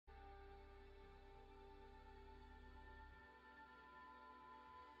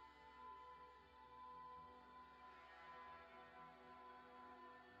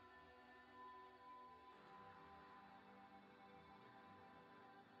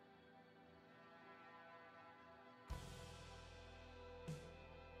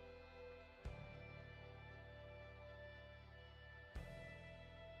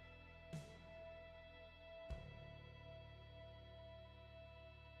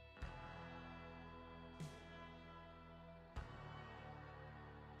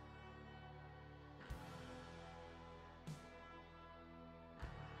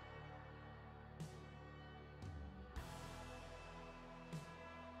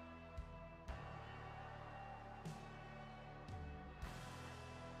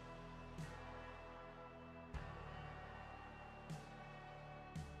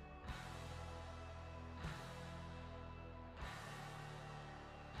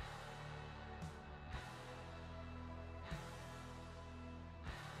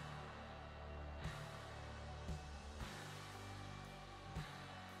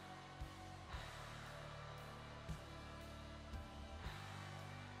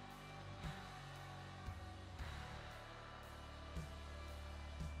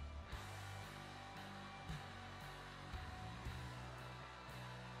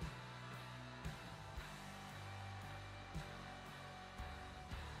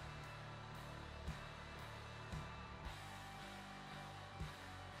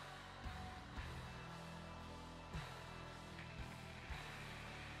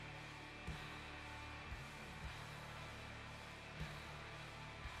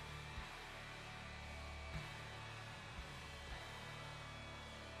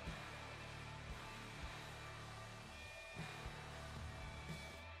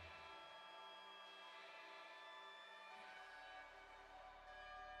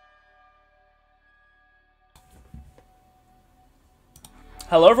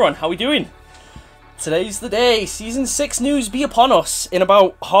Hello everyone, how are we doing? Today's the day. Season 6 news be upon us in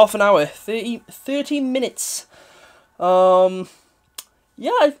about half an hour, 30 minutes. Yeah,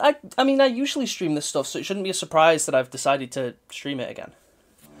 I mean, I usually stream this stuff, so it shouldn't be a surprise that I've decided to stream it again.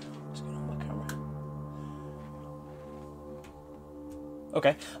 What's going on with my camera?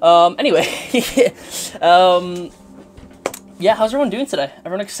 Okay, anyway, yeah, how's everyone doing today?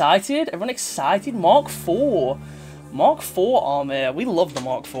 Everyone excited? Everyone excited? Mk4. Mk4 armor. We love the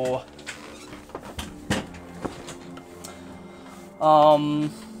Mk4.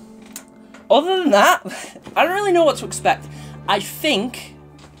 Other than that, I don't really know what to expect. I think,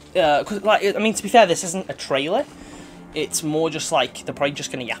 cause like, I mean, to be fair, this isn't a trailer. It's more just like, they're probably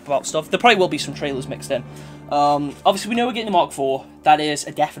just going to yap about stuff. There probably will be some trailers mixed in. Obviously, we know we're getting the Mk4. That is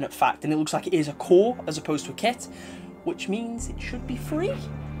a definite fact, and it looks like it is a core as opposed to a kit, which means it should be free.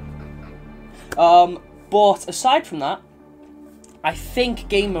 But aside from that, I think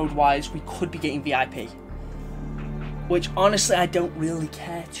game mode wise, we could be getting VIP. Which honestly, I don't really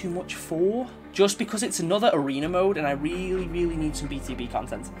care too much for. Just because it's another arena mode and I really, really need some BTB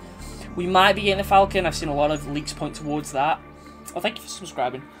content. We might be getting a Falcon. I've seen a lot of leaks point towards that. Oh, thank you for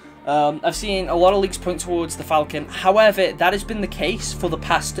subscribing. I've seen a lot of leaks point towards the Falcon. However, that has been the case for the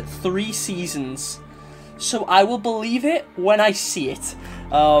past 3 seasons. So I will believe it when I see it.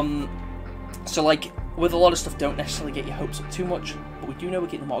 So like, with a lot of stuff, don't necessarily get your hopes up too much. But we do know we're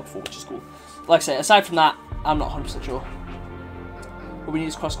getting the Mk4, which is cool. Like I say, aside from that, I'm not 100% sure. What we need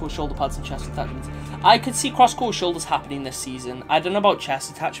is cross-core shoulder pads and chest attachments. I could see cross-core shoulders happening this season. I don't know about chest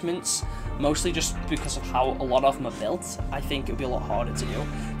attachments, mostly just because of how a lot of them are built. I think it would be a lot harder to do.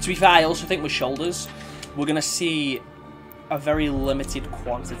 To be fair, I also think with shoulders, we're going to see a very limited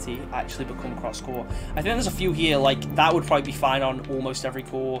quantity actually become cross-core. I think there's a few here, like, that would probably be fine on almost every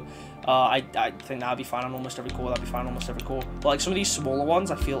core. I think that would be fine on almost every core, that would be fine on almost every core. But, like, some of these smaller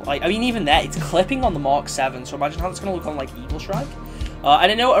ones, I feel like, I mean, even there, it's clipping on the Mk7, so imagine how it's going to look on, like, Eagle Strike. And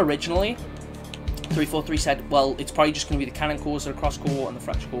I know originally, 343 said, well, it's probably just going to be the cannon cores that are cross-core and the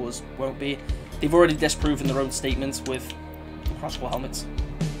fracture cores won't be. They've already disproven their own statements with cross-core helmets.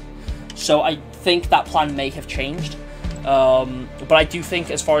 So I think that plan may have changed. But I do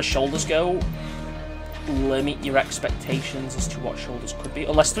think, as far as shoulders go, limit your expectations as to what shoulders could be.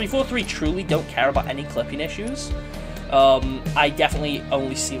 Unless 343 truly don't care about any clipping issues, I definitely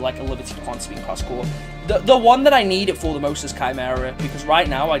only see like a limited quantity in cross-core. The one that I need it for the most is Chimera, because right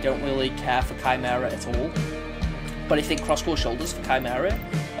now I don't really care for Chimera at all. But I think cross-core shoulders for Chimera,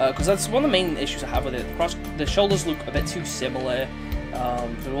 because that's one of the main issues I have with it. The shoulders look a bit too similar.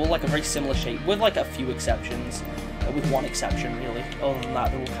 They're all like a very similar shape, with like a few exceptions. With one exception, really. Other than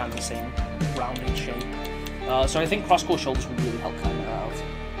that, they're all kind of the same rounded shape. So I think cross-core shoulders would really help Chimera out.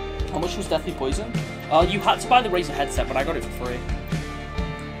 How much was Deathly Poison? You had to buy the Razer headset, but I got it for free.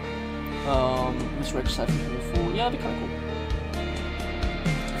 This Red Side for 4. Yeah, that'd be kind of cool. I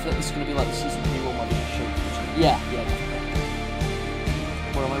feel like this is going to be like the Season 3 one where they show you. Yeah, definitely.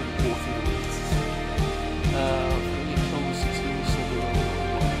 Where am I walking the weeks?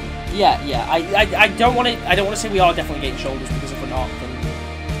 Yeah. I don't want to say we are definitely getting shoulders, because if we're not, then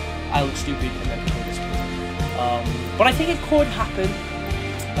I look stupid and then this. But I think it could happen,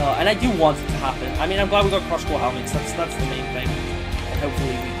 and I do want it to happen. I mean, I'm glad we got cross-core helmets. That's the main thing, and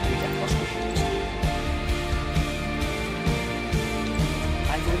hopefully we get cross-core shoulders.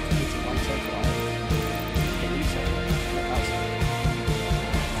 I don't think it's one so far. Can you say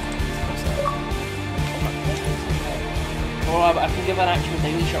I can give an actual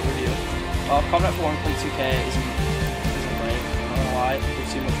daily shot review. Combat for 1.2k isn't great. I don't know why.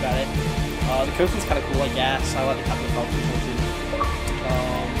 It's too much about it. The coating's kind of cool, I guess. I like the Captain Falcon coating.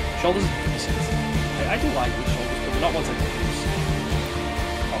 Shoulders are decent. I do like these shoulders, but they're not ones I can use.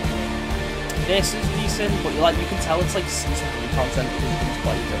 This is decent, but you can tell it's like season 3 content because it's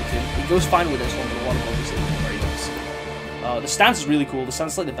quite coating. It goes fine with this one, but the one obviously is very nice. The stance is really cool. The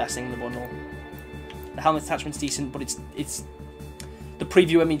stance is like the best thing in the bundle. The helmet attachment's decent, but it's the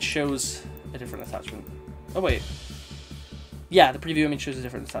preview image shows a different attachment. Oh wait. Yeah, the preview image shows a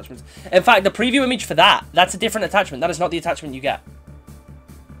different attachment. In fact, the preview image for that's a different attachment. That is not the attachment you get.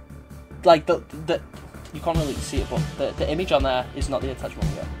 Like the you can't really see it, but the image on there is not the attachment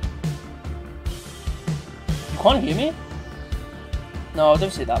you get. You can't hear me? No,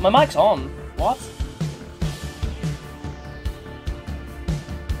 don't say that. My mic's on. What?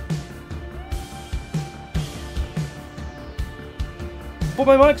 But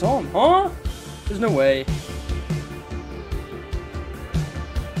my mic's on, huh? There's no way.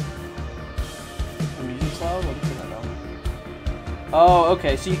 The music's loud? What do you think I know? Oh,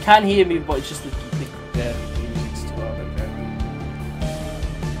 okay. So you can hear me, but it's just the music's too loud. Okay.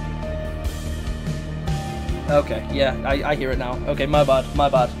 Okay, yeah, I hear it now. Okay, my bad,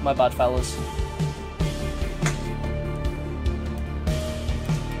 fellas.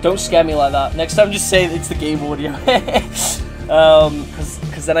 Don't scare me like that. Next time, just say it's the game audio.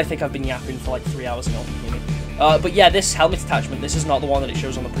 Because then I think I've been yapping for like 3 hours now. But yeah, this helmet attachment, this is not the one that it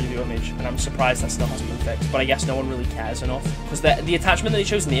shows on the preview image, and I'm surprised that still hasn't been fixed, but I guess no one really cares enough, because the attachment that it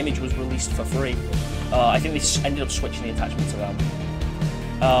shows in the image was released for free. I think they ended up switching the attachment around.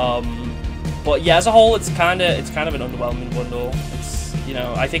 But yeah, as a whole, it's kind of an underwhelming bundle. It's, you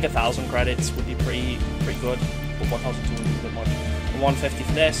know, I think 1,000 credits would be pretty good, but 1,200 is a bit much. 150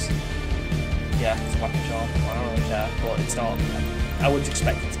 for this, yeah, it's a weapon charm. I don't really care, but it's not. I wouldn't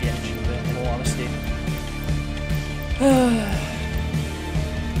expect it to be any cheaper, in all honesty.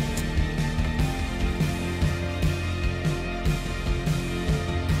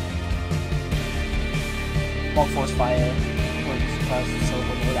 Mk4 is fire.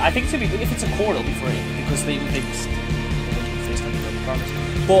 I think it's gonna be, if it's a core, it'll be free because they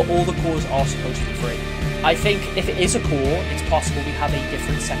but all the cores are supposed to be free. I think if it is a core, it's possible we have a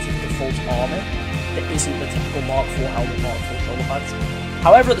different set of default armor that isn't the typical Mk4 helmet, Mk4 shoulder pads.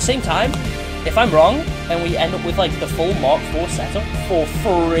 However, at the same time, if I'm wrong and we end up with like the full Mk4 setup for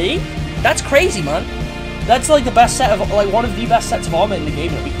free, that's crazy, man. That's like the best set of, like, one of the best sets of armor in the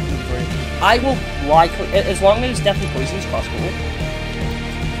game that we can do for free. I will likely, as long as Deathly Poison's cross-core,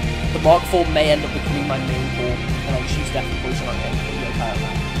 the Mk4 may end up becoming my main core, and I'll choose Deathly Poison on it.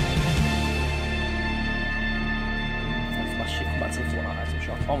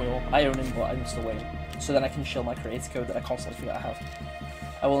 Oh my god, I own him, but I'm still waiting. So then I can chill my creator code that I constantly forget I have.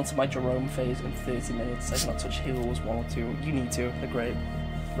 I will enter my Jerome phase in 30 minutes. I've not touched Halo Wars 1 or 2. You need to. They're great.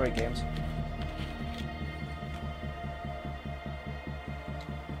 Great games.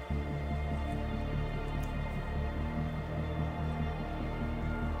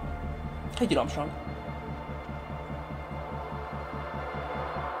 Hey, dude, Armstrong.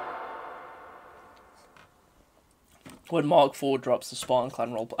 When Mk4 drops the Spartan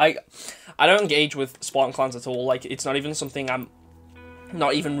clan role, I don't engage with Spartan clans at all. Like, it's not even something I'm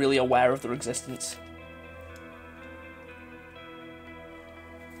not even really aware of their existence.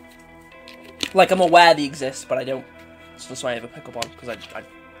 Like, I'm aware they exist, but I don't. It's not something I ever pick up on because I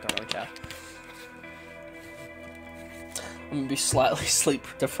don't really care. I'm gonna be slightly sleep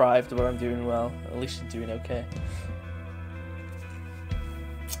deprived, but I'm doing well. At least I'm doing okay.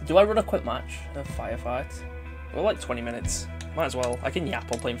 Do I run a quick match of Firefight? Well, like 20 minutes. Might as well. I can yap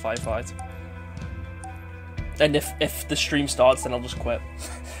while playing Firefight. And if the stream starts, then I'll just quit.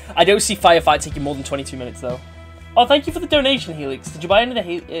 I don't see Firefight taking more than 22 minutes, though. Oh, thank you for the donation, Helix. Did you buy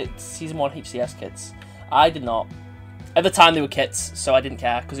any of the Season 1 HCS kits? I did not. At the time, they were kits, so I didn't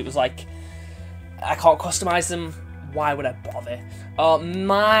care, because it was like, I can't customize them. Why would I bother?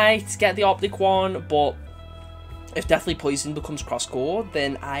 Might get the Optic one, but if Deathly Poison becomes cross-core,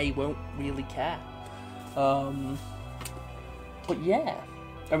 then I won't really care. But yeah,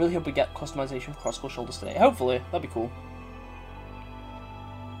 I really hope we get customization for cross-core shoulders today. Hopefully, that'd be cool.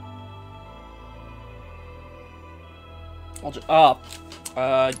 I'll just,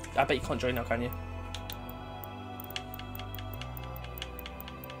 I bet you can't join now, can you?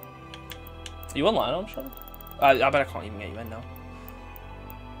 Are you online, I'm sure? I bet I can't even get you in now.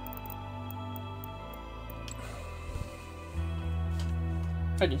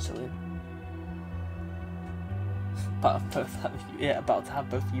 I did silly. About to have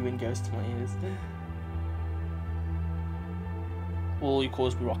both you and Ghost to my ears. Will your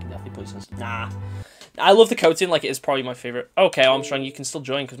cause be rocking Deathly Poisons? Nah. I love the coating, like, it is probably my favourite. Okay, Armstrong, you can still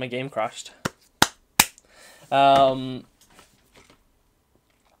join because my game crashed.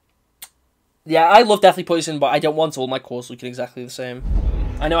 Yeah, I love Deathly Poison, but I don't want all my cores looking exactly the same.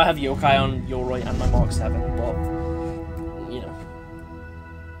 I know I have Yokai on Yoroi and my Mk7, but, you know.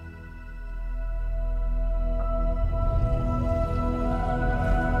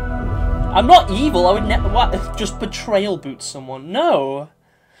 I'm not evil, I would never, what, just betrayal boot someone. No.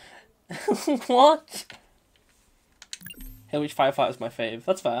 What? Halo Reach Firefighter is my fave.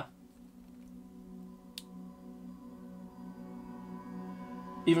 That's fair.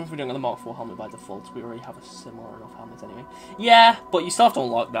 Even if we don't get the Mk4 helmet by default, we already have a similar enough helmet anyway. Yeah, but you still have to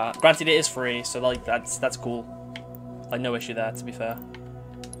unlock that. Granted, it is free, so like that's cool. Like, no issue there, to be fair.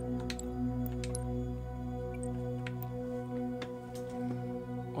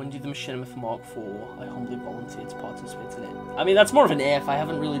 When you do the machinima for Mk4, I humbly volunteered to participate in it. I mean, that's more of an if. I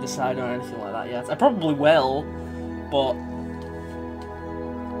haven't really decided on anything like that yet. I probably will, but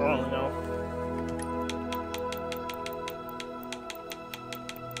I don't know.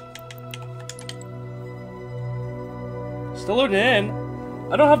 Still loading in.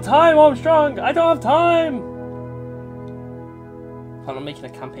 I don't have time, Armstrong. I don't have time. Plan on making a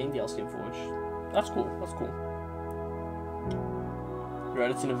campaign DLC in Forge. That's cool. That's cool. You're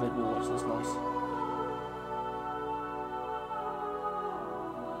editing a vid, we'll watch this. Nice.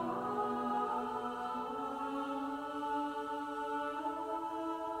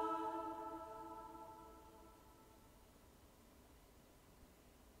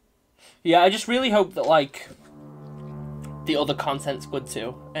 Yeah, I just really hope that like the other content's good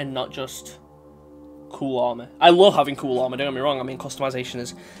too, and not just cool armor. I love having cool armor, don't get me wrong. I mean, customization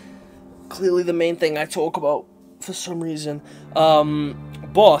is clearly the main thing I talk about for some reason.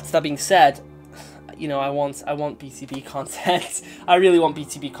 But that being said, you know, I want BTB content. I really want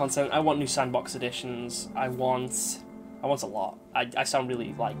BTB content. I want new sandbox editions. I want a lot. I sound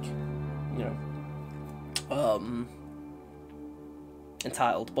really like, you know,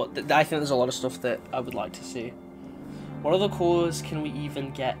 entitled, but I think there's a lot of stuff that I would like to see. What other cores can we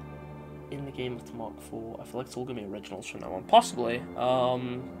even get in the game with the Mk4? I feel like it's all gonna be originals from now on. Possibly.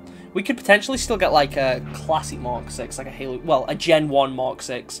 We could potentially still get like a classic Mark 6, like a Halo, well, a Gen 1 Mark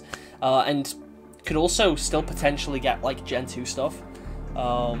 6, and could also still potentially get like Gen 2 stuff.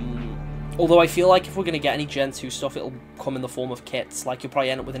 Although I feel like if we're gonna get any Gen 2 stuff, it'll come in the form of kits. Like you'll probably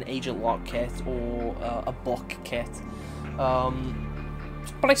end up with an Agent Lock kit or a Buck kit.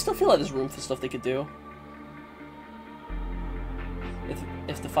 But I still feel like there's room for stuff they could do.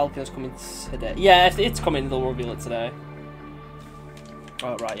 If the Falcon's coming today. Yeah, if it's coming, they'll reveal it today.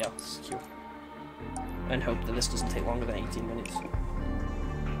 Oh, right, yeah. That's cute. And hope that this doesn't take longer than 18 minutes.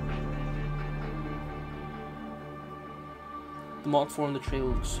 The Mk4 in the trailer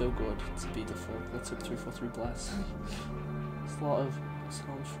looks so good. It's beautiful. Let's hope 343 bless. There's a lot of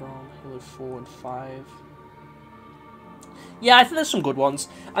sounds from Halo 4 and 5. Yeah, I think there's some good ones.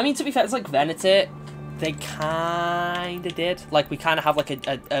 I mean, to be fair, it's like Venator. They kind of did. Like, we kind of have like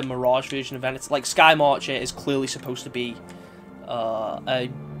a Mirage version of Venator. Like, Sky Marcher is clearly supposed to be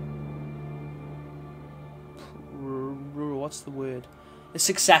what's the word? A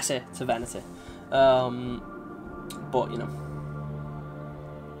successor to Venator. But, you know.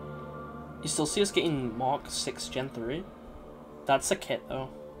 You still see us getting Mark 6 Gen 3? That's a kit, though.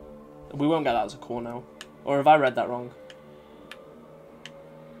 We won't get that as a core now. Or have I read that wrong?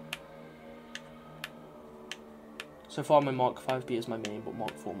 So far, my Mark 5B is my main, but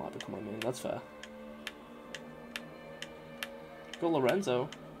Mark 4 might become my main. That's fair. Got Lorenzo.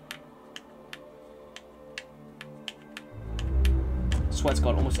 Swear to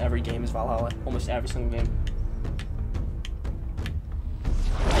God, almost every game is Valhalla. Almost every single game.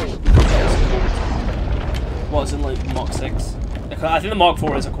 What is in like Mark 6? I think the Mark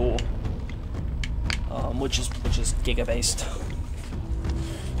 4 is a core, which is Giga based.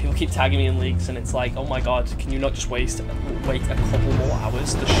 People keep tagging me in leaks, and it's like, oh my god, can you not just wait a couple more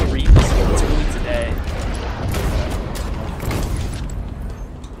hours? The stream is literally today.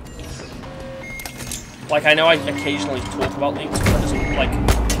 Like, I know I occasionally talk about leaks, but there's, like,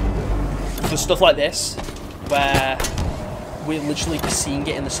 for stuff like this, where we're literally seeing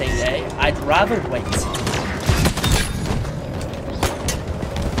it in the same day, I'd rather wait.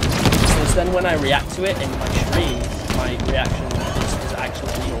 Because then when I react to it in my stream, my reaction is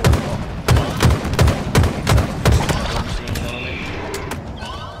actually real.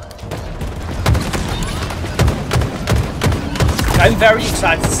 I'm very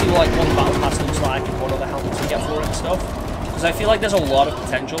excited to see what like, one Battle Pass looks like and what other helmets we get for it and stuff. Because I feel like there's a lot of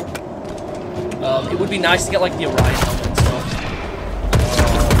potential. It would be nice to get like the Orion helmet and stuff.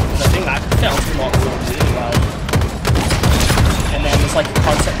 I think that could fit onto the Mark 4 really well. And then there's like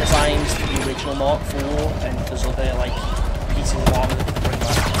concept designs for the original Mark 4 and there's other like pieces of armor that they can bring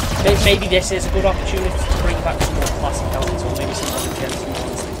back. Maybe this is a good opportunity to bring back some more classic helmets or maybe some other Gen 2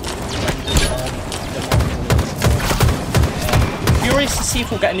 ones that curious to see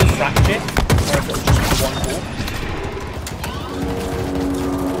if we'll get a new fracture, or if it'll just be one more.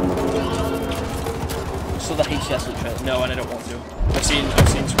 So the HCS look trailer. No, and I don't want to. I've seen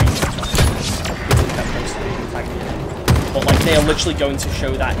screenshots of it. But like they are literally going to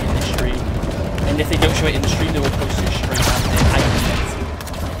show that in the stream. And if they don't show it in the stream, they will post it straight after.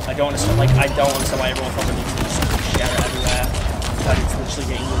 I don't understand why everyone thought they need to just share it everywhere. But it's literally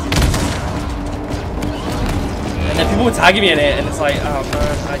getting reviewed. And then people were tagging me in it, and it's like, oh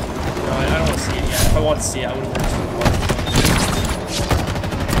man, I don't want to see it yet. If I want to see it, I would have watched it.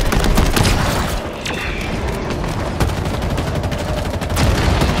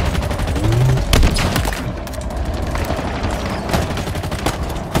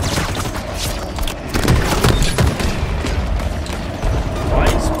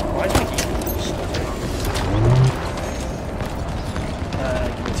 Why is Mickey stuck?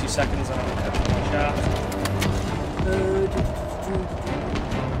 Give me 2 seconds and I'll catch up my chat.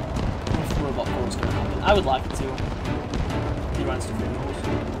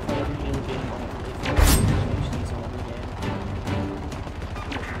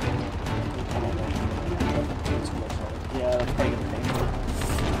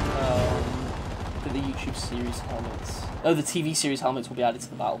 Oh, the TV series helmets will be added to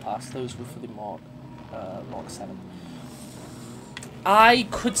the Battle Pass. Those were for the Mark 7. I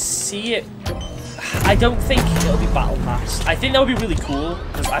could see it. I don't think it'll be Battle Pass. I think that would be really cool,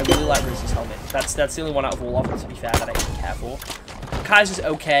 because I really like Riz's helmet. That's the only one out of all of them, to be fair, that I actually care for. Kaiser's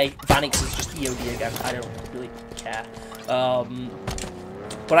okay. Vanix is just EOD again. I don't really care.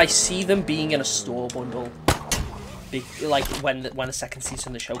 But I see them being in a store bundle, like when the second season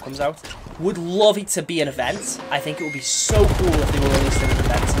of the show comes out. Would love it to be an event. I think it would be so cool if they were released in an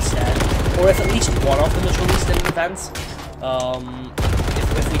event instead, or if at least one of them was released in an event.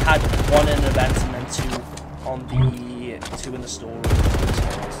 If we had one in an event and then two in the store,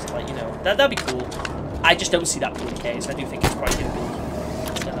 like, you know, that'd be cool. I just don't see that being the case. I do think it's probably going to be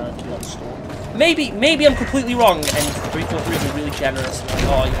on the store. Maybe I'm completely wrong, and 343 is really generous. And like,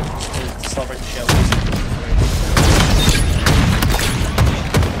 oh, you know, just to celebrate the show. We'll see.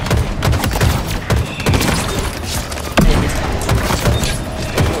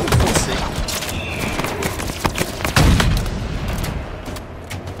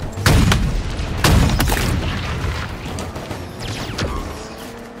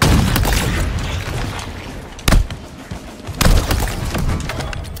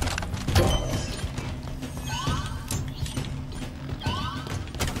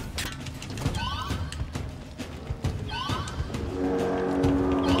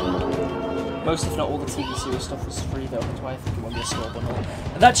 Most, if not all, the TV series stuff was free though, that's why I think it won't be a store bundle.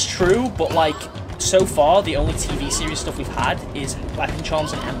 And that's true, but like, so far, the only TV series stuff we've had is Weapon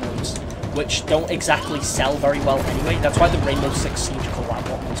Charms and Emblems, which don't exactly sell very well anyway. That's why the Rainbow Six Siege collab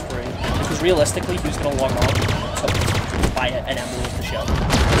one was free. Because realistically, who's going to log on to buy an emblem of the show?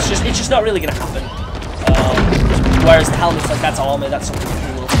 It's just not really going to happen. Whereas the helmets, like, that's armor, that's something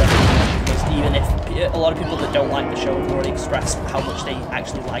that will spend. Because even if a lot of people that don't like the show have already expressed how much they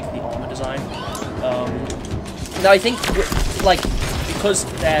actually like the armor design. Now I think, like, because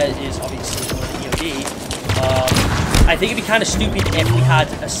there is obviously EOD, I think it'd be kind of stupid if we had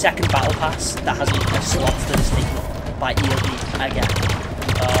a second battle pass that has a slot that is taken up by EOD again.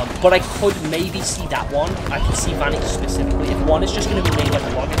 But I could maybe see that one. I could see Vanix specifically. If one is just going to be made like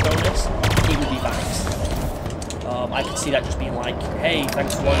a login bonus, it would be Vanix. I could see that just being like, hey,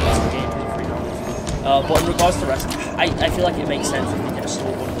 thanks for logging into the game, for free helmets. But in regards to the rest, I feel like it makes sense if they get a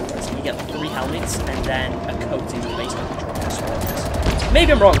store bundle, so you get 3 helmets and then a coating based on which one the sword is.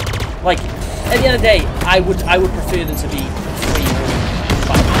 Maybe I'm wrong. Like, at the end of the day, I would prefer them to be free or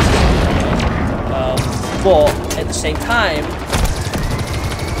 5 but at the same time,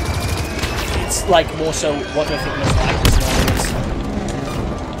 it's like more so what do I think most likely scenario is.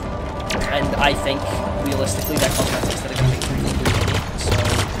 And I think realistically they're cosmetics that are going to be really money, so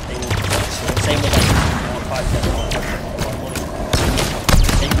they will be flexible. Same with like 5 10 money.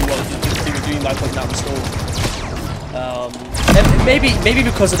 Maybe what they were doing by putting out the store. And maybe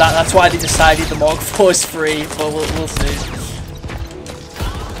because of that, that's why they decided the Mk4 is free, but we'll see.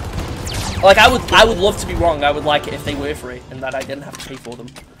 Like, I would love to be wrong. I would like it if they were free and that I didn't have to pay for them.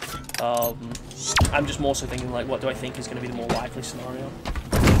 I'm just more so thinking, like, what do I think is going to be the more likely scenario?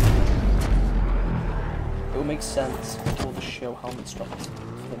 It would make sense for the show helmets dropped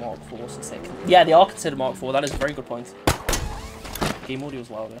for the Mk4 since they can... Yeah, they are considered Mk4. That is a very good point. Game audio is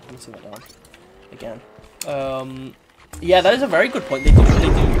louder. Let me see that down again. Yeah, that is a very good point. They do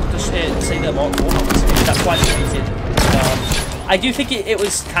just say they're Mk4 helmets. Maybe that's why they did it. I do think it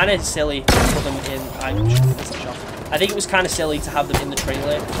was kind of silly to put them in. I think it was kind of silly to have them in the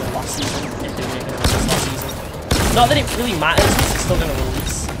trailer for last season if they were going to release last season. Not that it really matters because it's still going to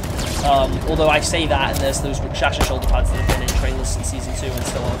release. Although I say that, and there's those Shasha shoulder pads that have been in trailers since season 2 and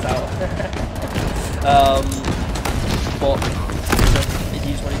still aren't out. But it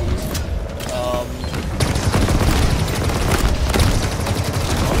is what it is.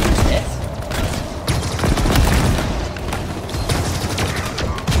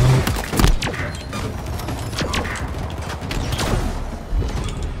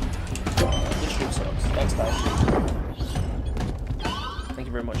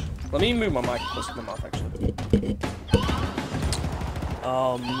 Let me move my mic close to the mouth, actually.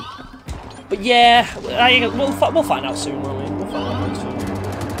 But yeah, we'll find out soon, won't we? We'll find out very soon.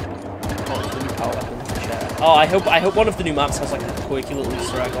 Oh, I hope one of the new maps has like a quirky little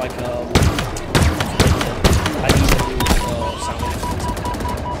Easter egg, like sound.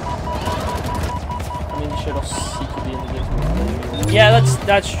 I mean, you should have CQB in the game. Yeah,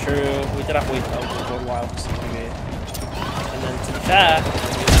 that's true. We did have to wait for a while for CQB. And then to be fair.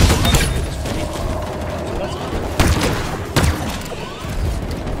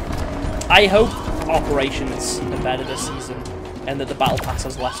 I hope operations are better this season and that the battle pass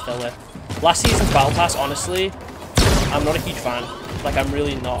has less filler. Last season's battle pass, honestly, I'm not a huge fan. Like, I'm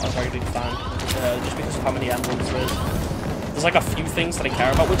really not a very big fan, just because of how many emblems there is. There's like a few things that I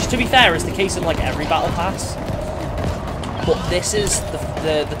care about, which, to be fair, is the case in like every battle pass. But this is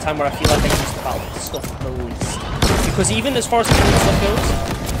the time where I feel like I use the battle stuff the least. Because even as far as the cool stuff goes,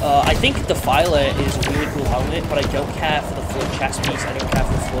 I think Defiler is a really cool helmet, but I don't care for the flood chest piece, I don't care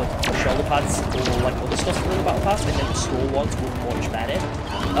for the flood shoulder pads, or like other stuff in the battle pass. I think the store ones were much better.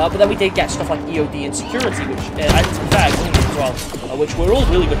 But then we did get stuff like EOD and security, which, and to be fair, as well, which were all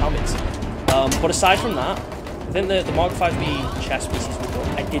really good helmets. But aside from that, I think the Mark 5B chest pieces were good.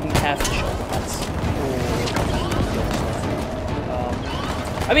 I didn't care for the shoulder pads.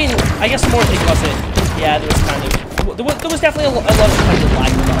 I mean, I guess the more I think about it, yeah, there was kind of... There was definitely a lot of kind of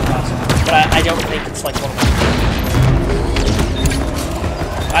lag in the pass, but I don't think it's like one of my...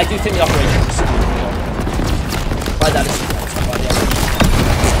 I do think the operation is by that is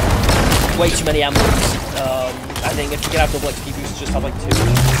way too many emblems. I think if you can have double XP boosts, just have like 2.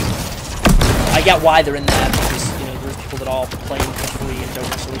 I get why they're in there, because, you know, there's people that are playing for free and don't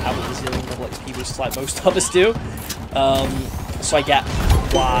necessarily have a bazillion double XP boosts like most of us do. So I get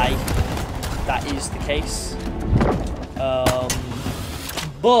why that is the case.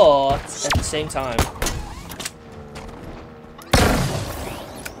 But at the same time,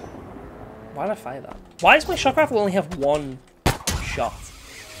 why did I fire that? Why does my shock rifle only have 1 shot?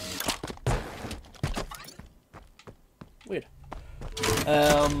 Weird.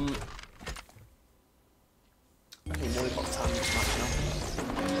 I think worry about the time of this match now.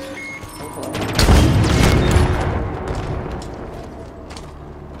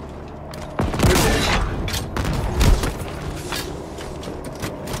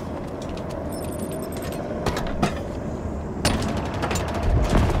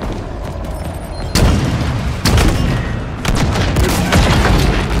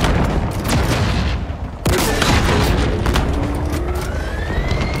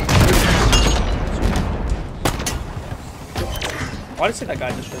 Why did I say that guy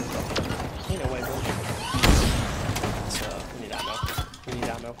just showed up? You know, wait, don't you? We need ammo. We need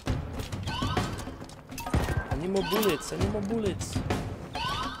ammo. I need more bullets. I need more bullets.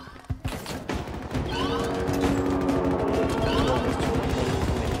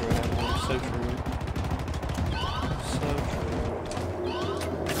 So true. So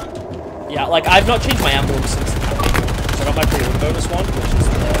true. Yeah, like, I've not changed my emblem since the campaign. So I got my pre-order bonus one, which is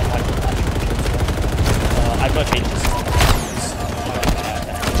the I've not changed this.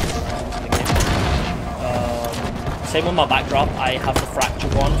 Same with my backdrop, I have the fracture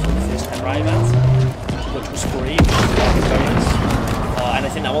one from the first Tenrai event, which was free, which was a bonus. And I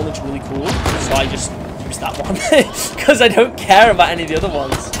think that one looks really cool, so I just use that one, because I don't care about any of the other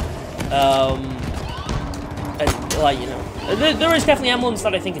ones. And, like, you know, there is definitely emblems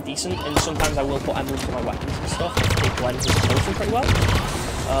that I think are decent, and sometimes I will put emblems on my weapons and stuff, they blend with the motion pretty well.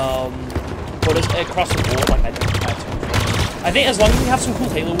 But across the board, like, I don't care too much. I think as long as we have some cool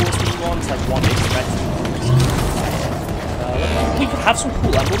Halo Wars theme ones, like one big red team, we could have some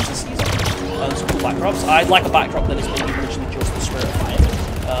cool emblems this season, some cool backdrops. I'd like a backdrop that is maybe literally just the Spirit of Fire,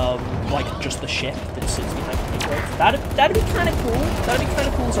 like just the ship that sits behind the Mk4. That'd be kind of cool. That'd be kind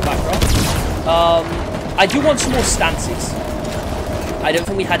of cool as a backdrop. I do want some more stances. I don't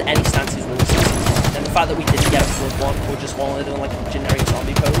think we had any stances really this season, and the fact that we didn't get a flood one or just wanted it in like a generic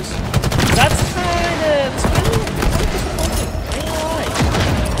zombie pose, that's kind of disappointing. I ain't gonna lie.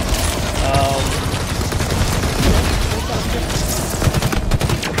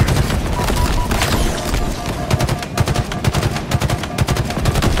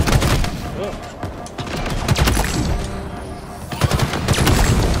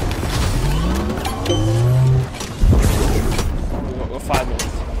 We're 5 minutes.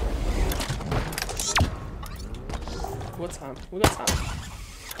 What time? We got time.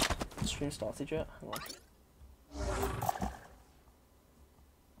 The stream started yet? Hang on.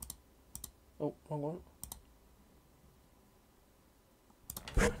 Oh, wrong one.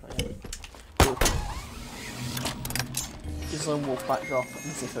 Cool. His Lone Wolf backdrop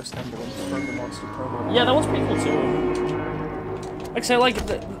is the first emblem from the Monster promo. Yeah, that one's pretty cool too. Like I say, like,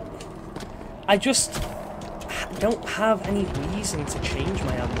 I just don't have any reason to change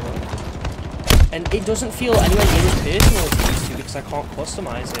my emblem. And it doesn't feel anywhere near as personal as it used to because I can't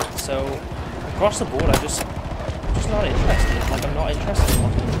customize it. So, across the board, I'm just not interested. Like, I'm not interested in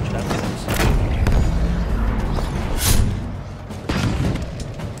looking at emblems.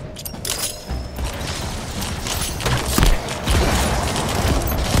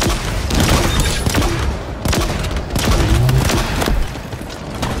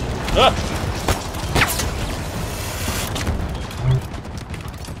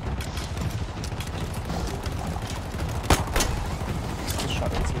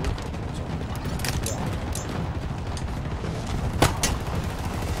 shotgun too.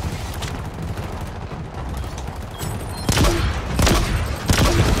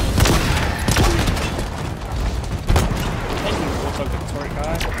 Thank you, auto victory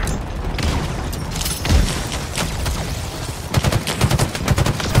guy.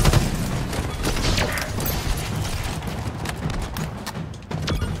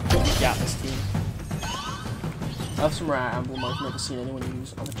 Yeah, this team. I have some rare emblem I've never seen anyone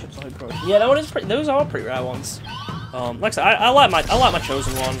use on the chips I pro. Yeah, that one is pretty. Those are pretty rare ones. Like I said, I like my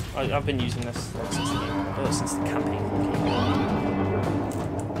chosen one. I've been using this like, since the game, since the campaign.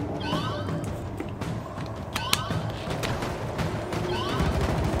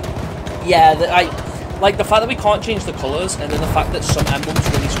 Yeah, I like the fact that we can't change the colours, and then the fact that some emblems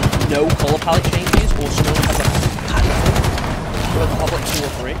release no colour palette changes, or some of them have like like 2 or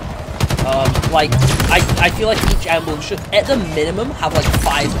 3. Like I feel like each emblem should, at the minimum, have like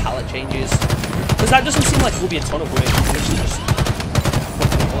 5 palette changes, because that doesn't seem like it will be a ton of work. It's just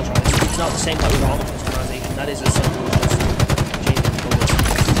it's not the same like with armor customization. That is as simple as just changing the colours,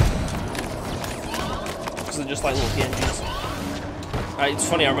 because they're just like little PNGs. It's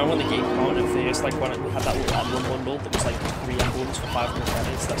funny, I remember when the game came out in first, like when we had that little emblem bundle that was like 3 emblems for 500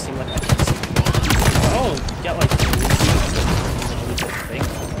 credits, that seemed like oh, you get like thing.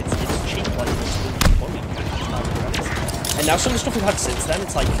 It's cheap, like it's really credits. And now some of the stuff we've had since then,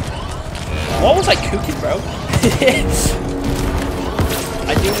 it's like, what was I cooking, bro?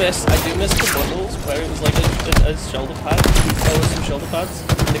 I do miss the bundles where it was like a shoulder pad, there was some shoulder pads,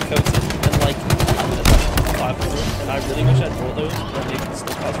 they're coated, and like 500, and I really wish I'd bought those when they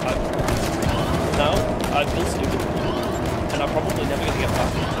still cost 500. Now, I feel stupid, and I'm probably never going to get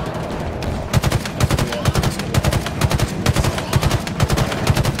back into it.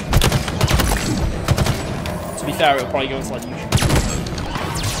 To be fair, it'll probably go into like YouTube.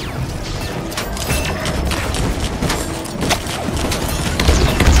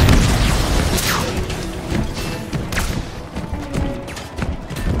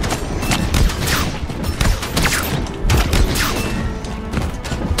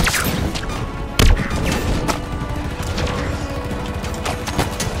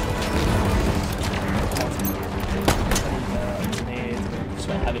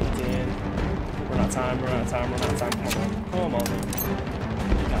 Come on.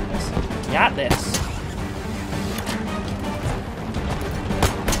 You got this. You got this.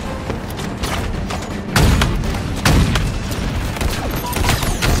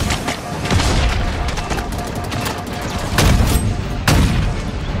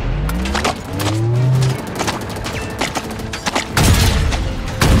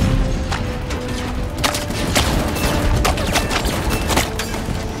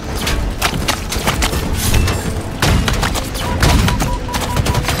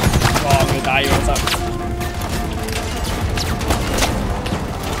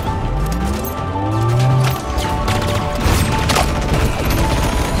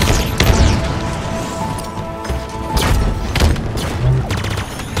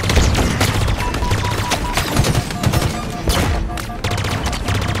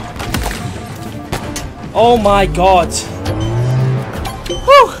 Oh my god.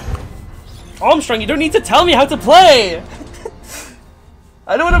 Whew. Armstrong, you don't need to tell me how to play!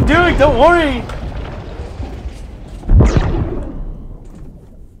 I know what I'm doing, don't worry!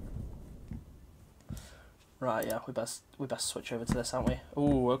 Right, yeah, we best switch over to this, aren't we?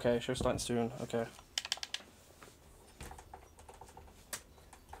 Ooh, okay, show's starting soon, okay.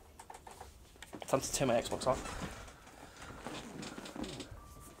 Time to turn my Xbox off.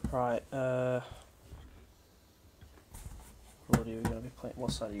 Right, what audio are you gonna be playing?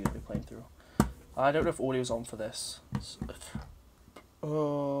 What side are you gonna be playing through? I don't know if audio's on for this. Let's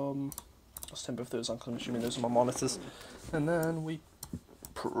turn both those on because I'm assuming those are my monitors. And then we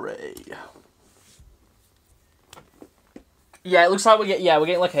pray. Yeah, it looks like we're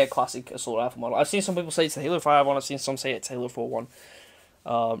getting like a classic assault rifle model. I've seen some people say it's the Halo 5 one. I've seen some say it's Halo 4 one.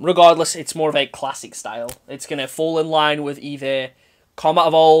 Regardless, it's more of a classic style. It's gonna fall in line with either Combat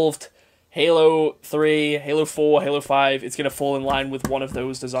Evolved, Halo 3, Halo 4, Halo 5, it's going to fall in line with one of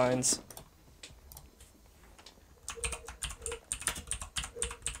those designs.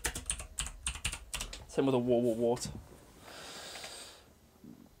 Same with a Wart.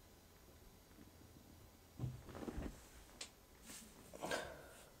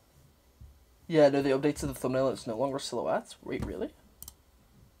 Yeah, no, they updated the thumbnail, it's no longer a silhouette. Wait, really?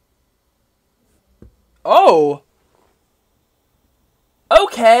 Oh!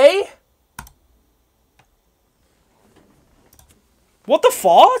 Okay! What the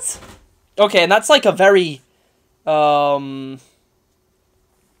fart? Okay, and that's like a very,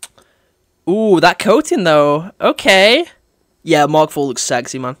 Ooh, that coating though. Okay. Yeah, Mk4 looks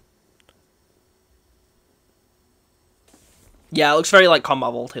sexy, man. Yeah, it looks very like Combat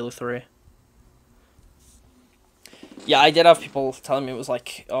Evolved Halo 3. Yeah, I did have people telling me it was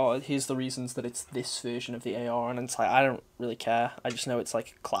like, oh, here's the reasons that it's this version of the AR, and it's like, I don't really care. I just know it's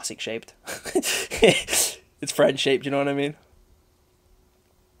like classic shaped. It's friend shaped, you know what I mean?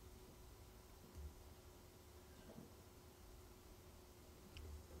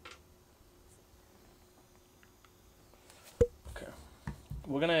 Okay.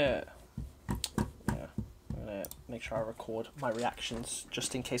 I'm gonna make sure I record my reactions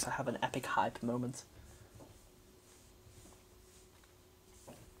just in case I have an epic hype moment.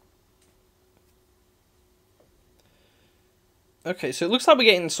 Okay, so it looks like we're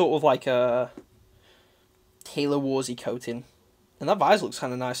getting sort of like a Halo Warsy coating. And that visor looks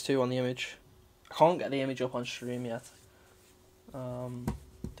kind of nice too on the image. I can't get the image up on stream yet. Do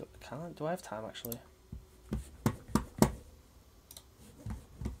I have time actually?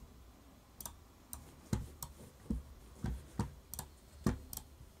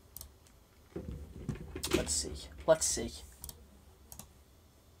 Let's see.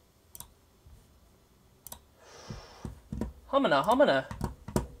 Humana.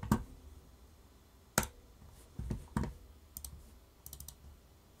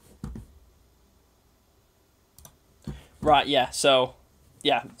 Right, yeah, so,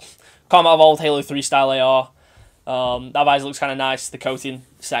 yeah. Combat Evolved Halo 3 style AR. That visor looks kind of nice. The coating,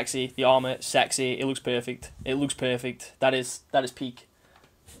 sexy. The armor, sexy. It looks perfect. That is peak.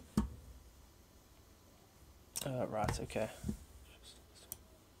 Right, okay.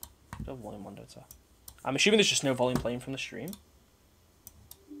 No volume window. I'm assuming there's just no volume playing from the stream.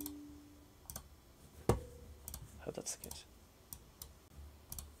 I hope that's the case.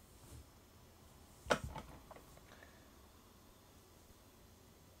 I'm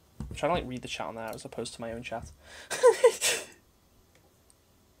trying to like read the chat on there as opposed to my own chat.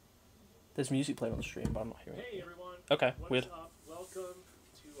 There's music playing on the stream, but I'm not hearing it. Hey everyone. Okay, what's weird. Up? Welcome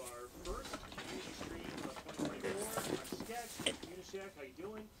to our first community stream of 2024. I'm Sketch, Unishack. How you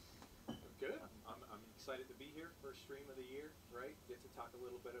doing? Good. I'm excited to be here. First stream of the year, right? Get to talk a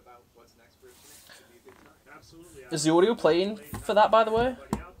little bit about what's next for us. Should be a good time. Absolutely. Is the audio playing for that, by the way?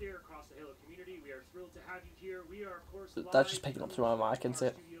 Out there across the Halo community, we are thrilled to have you here. We are, of course, That's just picking up through my mic, isn't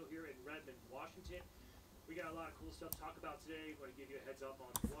it? Studio here in Redmond, Washington. We got a lot of cool stuff to talk about today. Want to give you a heads up on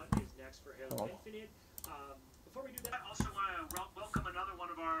what is next for Halo Infinite. Before we do that, I also want to welcome another one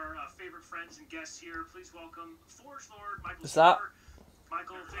of our favorite friends and guests here. Please welcome Forge Lord Michael. Is that?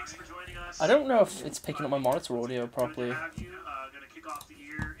 Michael, thanks for joining us. I don't know if it's picking up my monitor audio properly. Good to have you. Going to kick off the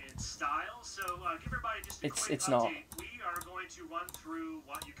year in style. So give everybody just a quick It's update. not. We are going to run through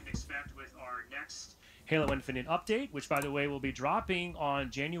what you can expect with our next Halo Infinite update, which, by the way, will be dropping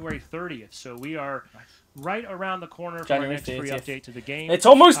on January 30th. So we are right around the corner for our next free update to the game. It's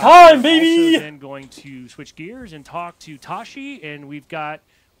almost time, baby! We're also then going to switch gears and talk to Tashi, and we've got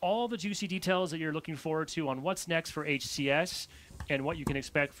all the juicy details that you're looking forward to on what's next for HCS and what you can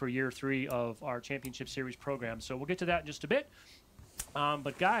expect for year 3 of our Championship Series program. So we'll get to that in just a bit.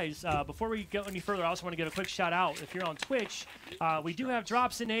 But guys, before we go any further, I also want to give a quick shout out. If you're on Twitch, we do have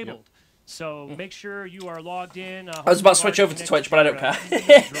drops enabled. Yep. So make sure you are logged in. I was about to switch over to Twitch, but I don't care.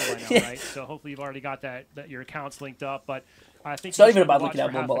 Now, right? So hopefully you've already got that your account's linked up. But I think it's not even about looking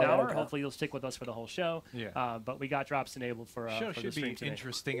at one, but hopefully you'll stick with us for the whole show. Yeah. But we got drops enabled for show for should the be today.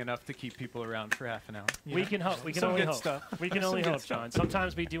 Interesting enough to keep people around for half an hour. Yeah. We can hope. We can only hope. We can only hope, John.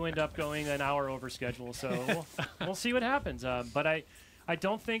 Sometimes we do end up going an hour over schedule, so we'll see what happens. But I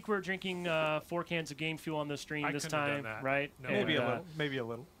don't think we're drinking 4 cans of game fuel on the stream this time, right? No, maybe a little. Maybe a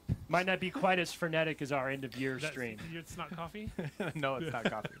little. Might not be quite as frenetic as our end-of-year stream. It's not coffee? No, it's not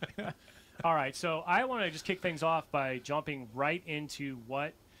coffee. All right, so I want to just kick things off by jumping right into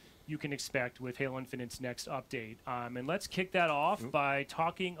what you can expect with Halo Infinite's next update. And let's kick that off by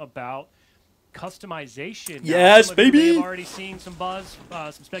talking about customization. Yes, now, baby! We've already seen some buzz,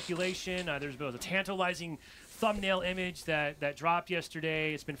 some speculation. There's been a tantalizing thumbnail image that dropped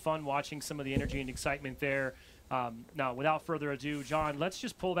yesterday. It's been fun watching some of the energy and excitement there. Now, without further ado, John, let's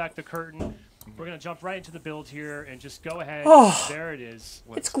just pull back the curtain. We're going to jump right into the build here and just go ahead. Oh, there it is.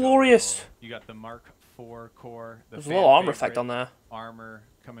 It's glorious. You got the Mk4 core. There's a little armor effect on there. Armor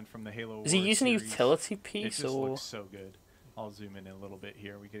coming from the Halo. Is he using a utility It piece just or? looks so good. I'll zoom in a little bit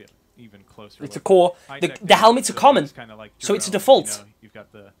here. We get even closer. It's a core. The helmets are common, so it's a default. You know, you've got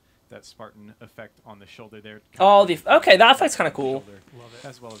that Spartan effect on the shoulder there. Oh, okay, that effect's kind of cool.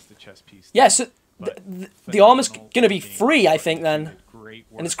 As well as the chest piece. Yeah, so the armor's going to be free, I think, then.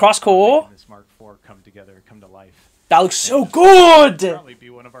 And it's cross-core. This Mk4 come to life. That looks so good! Probably be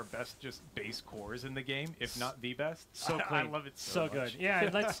one of our best just base cores in the game, if not the best. So I clean. love it so good. much. Yeah,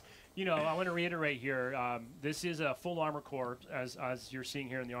 and let's, I want to reiterate here, this is a full armor core, as you're seeing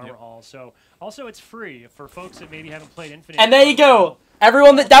here in the armor hall. So, also, it's free for folks that maybe haven't played Infinite. And there you go.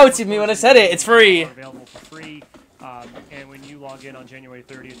 Everyone that doubted me when I said it, it's free. Available for free. And when you log in on January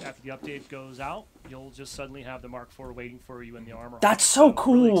 30th, after the update goes out, you'll just suddenly have the Mark IV waiting for you in the armor. That's so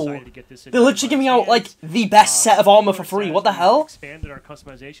cool. Really to get this They're literally giving out like the best set of armor for free. What the hell? Expanded our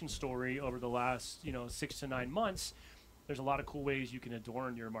customization story over the last 6 to 9 months. There's a lot of cool ways you can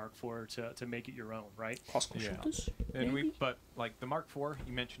adorn your Mark IV to make it your own, right? Shoulders, And but like the Mark IV,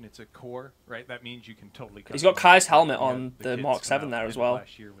 you mentioned it's a core, right? That means you can totally. He's got Kai's helmet Yeah, on the kits Mark come 7 out there as end of well.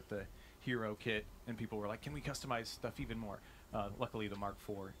 Last year with the hero kit, and people were like, "Can we customize stuff even more?" Luckily, the Mark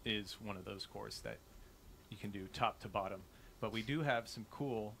IV is one of those cores that you can do top to bottom. But we do have some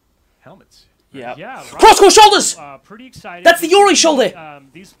cool helmets. Yeah. Yeah. Cross-core shoulders! Pretty excited. That's the Yuri shoulder!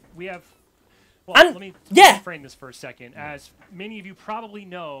 These we have. Well, And- let me yeah. frame this for a second. As many of you probably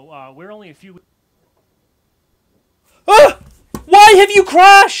know, we're only a few. Why have you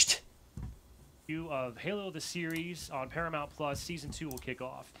crashed? Of Halo the series on Paramount Plus Season 2 will kick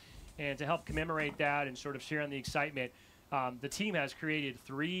off. And to help commemorate that and sort of share in the excitement, the team has created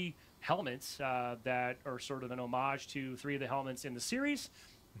 3 helmets that are sort of an homage to 3 of the helmets in the series.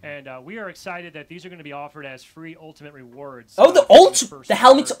 And we are excited that these are going to be offered as free ultimate rewards. Oh, the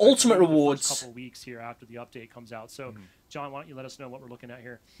helmet's ultimate the first rewards. couple weeks here after the update comes out. So, John, why don't you let us know what we're looking at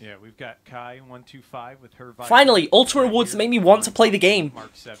here? Yeah, we've got Kai 125 with her. Finally, ultimate rewards that make me want to play the game.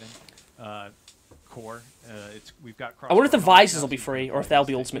 Mark 7 core. We've got. I wonder if the cross-core helmets visors will be now, so free you or if can they'll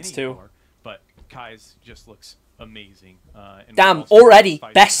be play ultimates any too. core, but Kai's just looks amazing. And Damn, we've also already,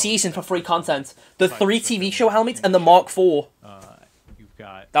 got best fighter season for helmets free that content. The fighter 3 system TV show helmets and the show. Mark IV. You've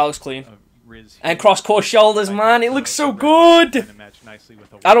got That looks clean. Riz And here. cross-core shoulders, I man, think it looks the so red good! kinda match nicely with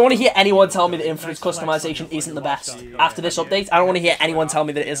the I don't want to white. hear anyone tell me that Infinite's Nice flex on customization your isn't the best. watchdog. After this update, I don't want to hear anyone tell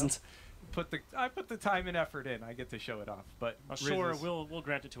me that it isn't. I put the time and effort in. I get to show it off. But Riz Sure, is- we'll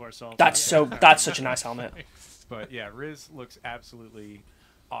grant it to ourselves. That's such a nice helmet. But yeah, Riz looks absolutely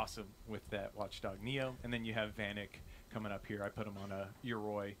awesome with that Watchdog Neo, and then you have Vanek coming up here. I put him on a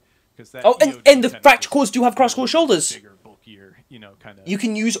Yoroi because that. Oh, EOD and the kind of fracture just cores do have cross-core shoulders. Bigger, bulkier, kind of. You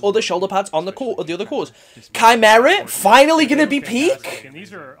can use other shoulder pads on the core, or the other cores. Just Chimera, finally gonna be Fantastic. peak. And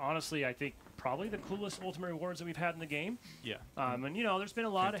these are honestly, I think, probably the coolest ultimate rewards that we've had in the game. Yeah. And there's been a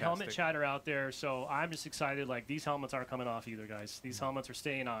lot of helmet Fantastic. chatter out there, so I'm just excited. Like, these helmets aren't coming off either, guys. These helmets are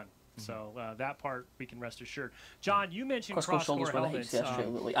staying on. So that part we can rest assured. John, you mentioned Cross-core cross-core shoulders when I hate helmets.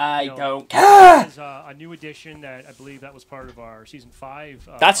 yesterday. I don't This care. is a new addition that I believe that was part of our season 5.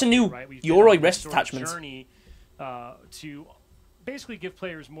 That's a update, new right? We've Yoroi been on wrist this sort of attachment. journey to basically give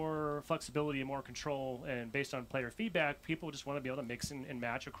players more flexibility and more control, and based on player feedback, people just want to be able to mix and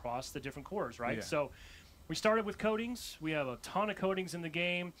match across the different cores, right? Yeah. So we started with coatings. We have a ton of coatings in the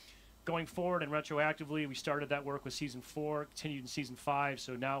game. Going forward and retroactively, we started that work with Season 4, continued in Season 5,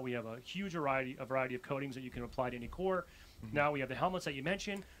 so now we have a huge variety of coatings that you can apply to any core. Now we have the helmets that you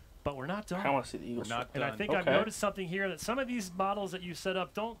mentioned, but we're not done. I want to see the Eagles. We're not And I done. think I've Okay. noticed something here that some of these models that you set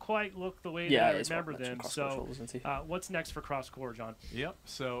up don't quite look the way Yeah, that I it's remember not much them. cross-core So, shoulders, isn't he? what's next for cross core, John? Yep.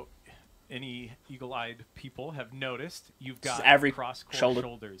 So, any eagle-eyed people have noticed you've This is got every cross-core shoulder.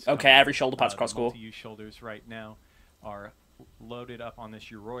 shoulders. Okay, coming. every shoulder pad's The cross-core. multi-use shoulders right now are loaded up on this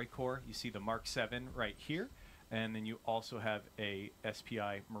Yoroi core. You see the Mark 7 right here, and then you also have a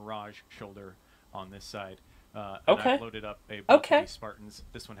SPI Mirage shoulder on this side. And Okay. I've loaded up a bunch Okay. of these Spartans.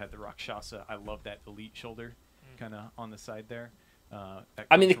 This one had the Rakshasa. I love that elite shoulder kind of on the side there. That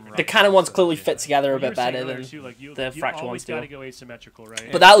I mean, comes from the canon ones Rakshasa, clearly yeah. fit together a Well, you bit were saying better earlier, than too, like the you fracture always ones got to do. go asymmetrical, right?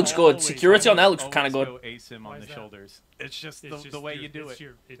 But that looks good. Always, Security on that looks Always kind of good. go ASIM Why on is the that? shoulders. It's just It's the way you do it. It's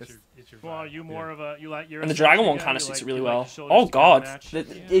your Well, are vibe. you more of a you like your And the dragon one guy, kind of you suits like- it really you like well. your shoulders Oh to kinda god, match?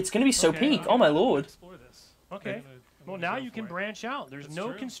 it's gonna be so Okay. peak. Oh my lord. Explore this. Okay. Well, now you can branch out. There's That's no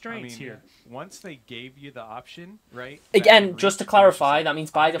true. constraints here. Once they gave you the option, right? Again, that just to reach, clarify, you're that just means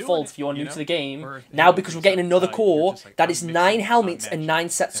like, by I'm doing default, it, if you're new you to know? the game, Or now if because you we're getting decide, another you're core, just like, that I'm is mixing, 9 I'm helmets and matching, 9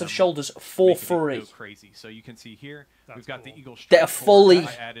 sets and of I'm shoulders for making it free. go crazy. So you can see here, That's we've got cool. the Eagle That are Strike core. fully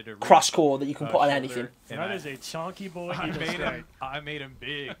I added a cross reach, core that you can put on shoulder, anything. and That I- is a chunky boy. I Eagle made Strike. him. I made him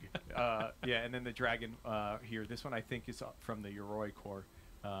big. Yeah, and then the dragon here. This one I think is from the Yoroi core.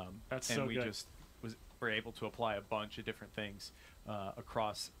 That's and so we good. just were able to apply a bunch of different things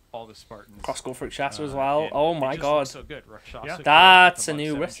across all the Spartans. Cross core fruit shatter as well. and Oh it my just god. looks so good. Rakshasa Yeah. core, That's the a Mark new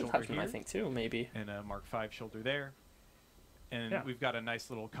 7 wrist shoulder attachment, I here, think, too, maybe. and a Mark 5 shoulder there. And Yeah. we've got a nice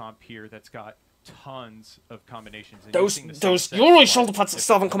little comp here that's got tons of combinations. And Those using the same set Yoroi of shoulder pads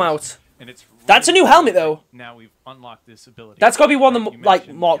still haven't come out. And it's That's a really new helmet, cool that though. Now we've unlocked this ability. That's got to be one of Like the you like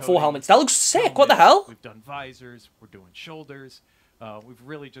mentioned, Mark 4 coatings, helmets. That looks sick. What the helmets, hell? We've done visors. We're doing shoulders. We've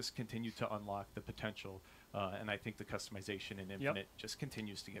really just continued to unlock the potential, and I think the customization in Infinite just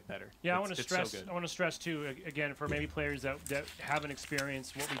continues to get better. Yeah, I want to stress. So good. I want to stress too. Again, for maybe players that haven't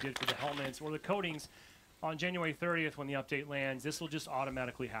experienced what we did for the helmets or the coatings, on January 30th when the update lands, this will just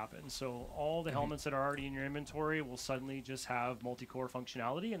automatically happen. So all the helmets that are already in your inventory will suddenly just have multi-core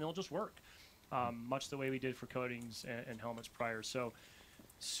functionality, and they'll just work, much the way we did for coatings and helmets prior. So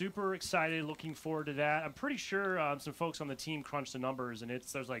super excited, looking forward to that. I'm pretty sure some folks on the team crunched the numbers, and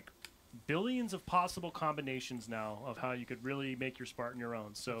there's like billions of possible combinations now of how you could really make your Spartan your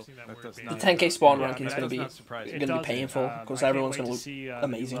own. So The 10K spawn Yeah, ranking is but going to be not surprising. going to be painful because everyone's going to look see,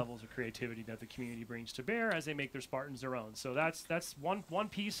 amazing. The levels of creativity that the community brings to bear as they make their Spartans their own. So that's one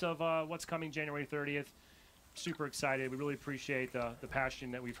piece of what's coming January 30th. Super excited. We really appreciate the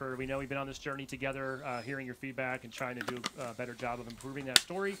passion that we've heard. We know we've been on this journey together, hearing your feedback and trying to do a better job of improving that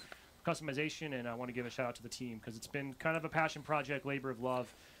story, customization, and I want to give a shout out to the team because it's been kind of a passion project, labor of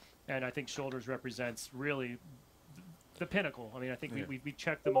love, and I think Shoulders represents really the pinnacle. I mean, I think we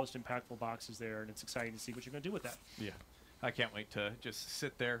checked the most impactful boxes there, and it's exciting to see what you're going to do with that. Yeah. I can't wait to just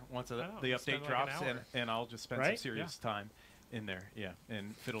sit there once the spend update like drops, an hour. and I'll just spend Right? some serious time in there,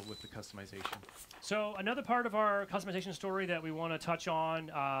 and fiddle with the customization. So another part of our customization story that we want to touch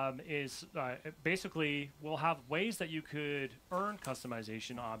on is basically we'll have ways that you could earn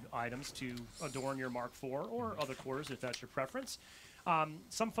customization items to adorn your Mark IV or other cores if that's your preference.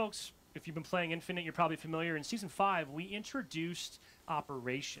 Some folks, if you've been playing Infinite, you're probably familiar. In Season 5, we introduced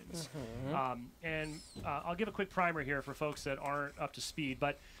operations. I'll give a quick primer here for folks that aren't up to speed.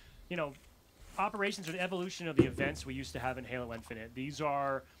 But, operations are the evolution of the events we used to have in Halo Infinite. These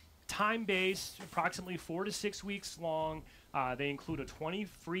are time-based, approximately 4 to 6 weeks long. They include a 20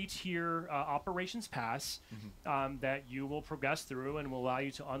 free tier operations pass that you will progress through and will allow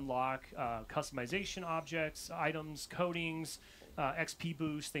you to unlock customization objects, items, coatings, XP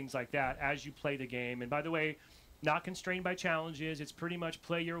boosts, things like that as you play the game. And by the way, not constrained by challenges. It's pretty much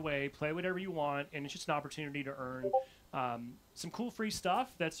play your way, play whatever you want, and it's just an opportunity to earn some cool free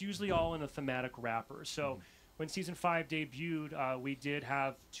stuff that's usually all in a thematic wrapper. So when Season 5 debuted, we did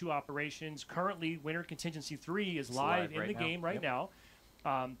have 2 operations. Currently, Winter Contingency 3 is live in the game right now.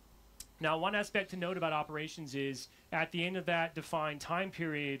 Now, one aspect to note about operations is at the end of that defined time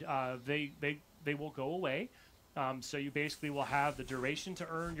period, they will go away. So you basically will have the duration to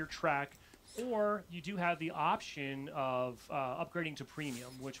earn your track, or you do have the option of upgrading to premium,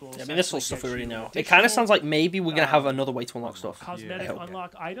 which will. Yeah, I mean, this is all stuff we get already you know. It additional, kind of sounds like maybe we're going to have another way to unlock stuff. cosmetic I hope.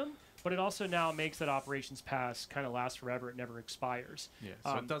 unlock item, but it also now makes that operations pass kind of last forever. It never expires. Yeah,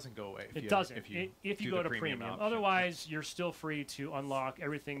 so it doesn't go away. It doesn't. If you do go the to premium. option. Otherwise, you're still free to unlock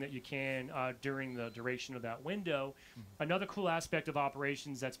everything that you can during the duration of that window. Another cool aspect of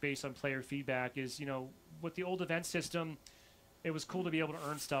operations that's based on player feedback is, with the old event system, it was cool to be able to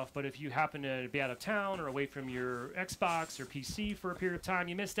earn stuff, but if you happen to be out of town or away from your Xbox or PC for a period of time,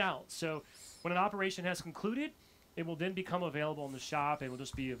 you missed out. So when an operation has concluded, it will then become available in the shop. It will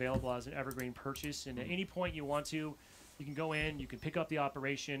just be available as an evergreen purchase, and at any point you want to, you can go in, you can pick up the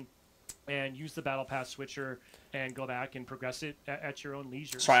operation, and use the Battle Pass switcher and go back and progress it at your own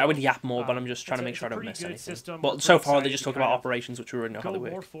leisure. Sorry, I would yap more, but I'm just trying to make sure I don't miss anything. But so far, they just talk about operations, which we already know how they go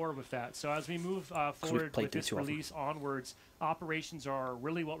more work. forward with that. So as we move forward with this release onwards, operations are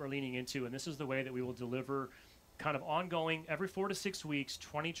really what we're leaning into, and this is the way that we will deliver kind of ongoing, every 4 to 6 weeks,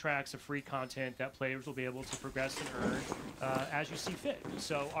 20 tracks of free content that players will be able to progress and earn as you see fit.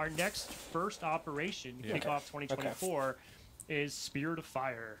 So our next first operation, kickoff 2024, is Spirit of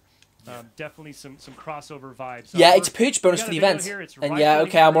Fire. Definitely some crossover vibes. Yeah, it's a purchase bonus for the event. And yeah,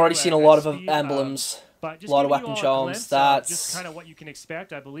 okay, I'm already seeing a lot of emblems, a lot of weapon charms. That's just kind of what you can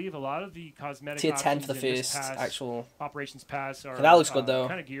expect. I believe a lot of the cosmetic tier 10 options for the in this first pass, actual operations pass are that looks good though.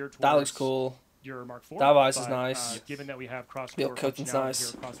 Kind of geared towards that looks cool. Your Mark IV. That device is nice. Given that we have cross the coating's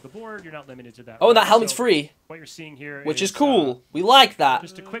nice. here across the board, you're not limited to that. Oh, and that helmet's free. What you're seeing here, which is cool. We like that.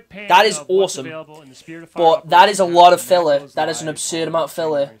 Just a quick pan that is of what's awesome. available in the Spirit of Fire But that is a lot of filler. goes That is an live absurd on amount of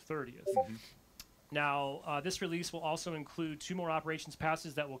filler. January 30th. Now, this release will also include 2 more operations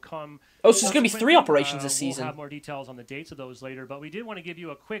passes that will come. Oh, so there's going to be 3 operations this season. We'll have more details on the dates of those later, but we did want to give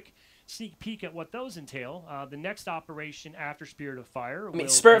you a quick sneak peek at what those entail. The next operation after Spirit of Fire. I mean,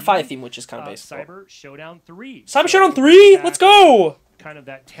 Spirit of Fire theme, which is kind of basic. Cyber Showdown 3. Cyber Showdown 3? Let's go! kind of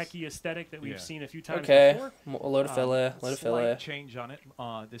that techie aesthetic that we've seen a few times Okay, before. a load of filler, load of filler. Slight change on it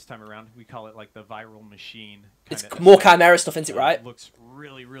this time around. We call it like the viral machine. It's kinda more aesthetic. Chimera stuff, isn't it, right? Looks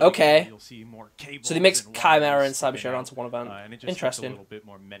really, really Okay. cool. You'll see more cables. So they mix and Chimera wires and Cyber sticking Shadow out, onto one event. and it just Interesting. looks a little bit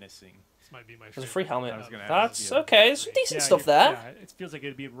more menacing. This might be my There's a favorite. free helmet. I was gonna ask, That's yeah. okay. There's some decent Yeah, stuff there. Yeah, it feels like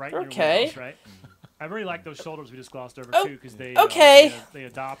it'd be right in Okay. your wheelhouse, right? I really like those shoulders we just glossed over Oh, too, because they okay. they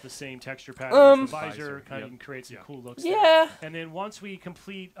adopt the same texture pattern as the visor. Visor, Kind of yep. you can create some Yeah. cool looks. Yeah. There. And then once we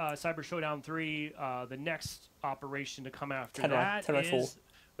complete Cyber Showdown 3, the next operation to come after 10 that 10 is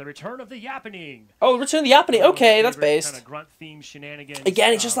the return of the Yappening. Oh, Return of the Yappening. Okay, that's based. Kind of grunt theme shenanigans.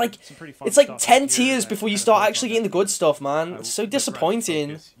 Again, it's just like some pretty fun it's like stuff 10 here tiers that before you kind of start builds actually on getting the that. good stuff, man. It's so The grunt disappointing.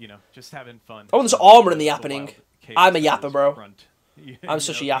 focus, just having fun. Oh, there's Uh, armor in the the Yappening. wild chaos I'm a of yapper, those bro. grunt, I'm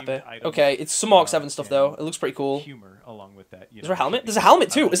such a themed yapper. items, Okay, it's some Mark 7 stuff and though. It looks pretty cool. Humor along with that. Is there a helmet? There's a helmet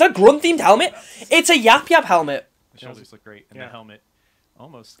too. Is that a grunt themed helmet? It's a Yap Yap helmet. The shoulders look great, and Yeah. the helmet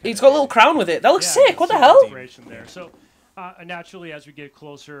almost. It's kinda got a little crown with it. That looks Yeah, sick. What the some hell? inspiration there. So, naturally, as we get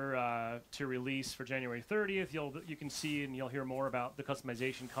closer to release for January 30th, you can see and you'll hear more about the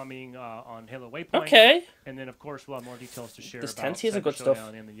customization coming on Halo Waypoint. Okay. And then, of course, we'll have more details to share There's about 10 tiers of Cyber good stuff,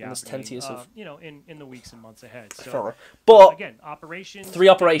 Showdown and the and there's 10 Yappening, tiers of- in the weeks and months ahead. So, Sure. But again, operations. 3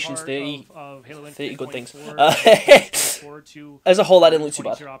 operations, part 30 of Halo 30 good things. 3.4. Forward to as a whole, that didn't look too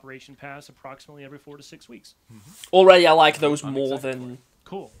 20 bad. Operation Pass approximately every 4 to 6 weeks. Already, I like those I'm more excited than.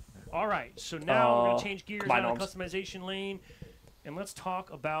 Cool. All right, so now we're going to change gears combine on the arms. customization lane, and let's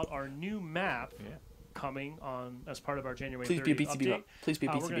talk about our new map Yeah. coming on as part of our January Please 30 be a BTB update. map. Please be a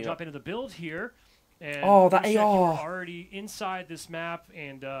We're going to BTB jump map. into the build here. And Oh, that Check, AR. You're already inside this map,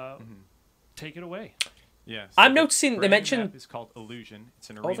 and take it away. Yeah. I'm the noticing they brand new mentioned- map is called Illusion.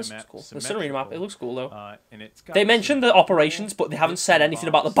 It's an Oh, arena this map. looks cool. It's an arena map. It symmetrical, looks cool though. and it's got They some mentioned the cool operations, but they haven't bits said and anything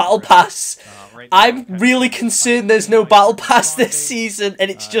about the bobs battle around. pass. Right now, I'm kind of really like concerned the there's no like battle the pass this base, season,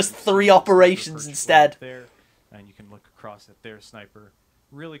 and it's you just can 3 see the operations virtual instead. There, and you can look across at their sniper.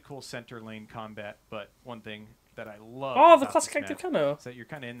 Really cool center lane combat, but one thing that I love Oh, the about classic this active map camo. is that you're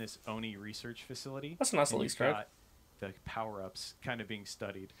kind of in this Oni research facility. That's a nice and little you've Easter egg. got the power-ups kind of being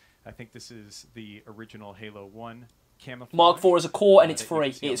studied. I think this is the original Halo 1 camouflage. Mark 4 is a core, and it's that you can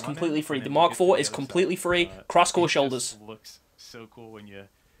free. see It is on one completely end, free. and The then you Mark get to 4 the is other completely side. free. It Cross-core just shoulders. looks so cool when you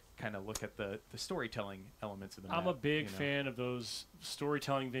kind of look at the storytelling elements of the map. I'm a big you know. fan of those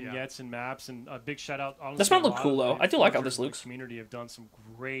storytelling vignettes and maps, and a big shout out. Honestly, This might a look lot cool, of though. the I do like how influencers this in the looks. Community have done some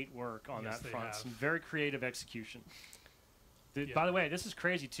great work on Yes, that they front. have. Some very creative execution. Yeah. By the way, this is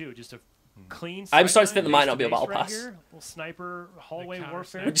crazy too. Just a clean. I'm starting to think sight there might line, not be a base battle right pass. here, little sniper hallway The counter warfare.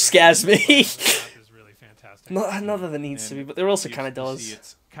 sniper Which scares me. on the map is really fantastic. Not that there needs to be, And but there also you- kind of you see does.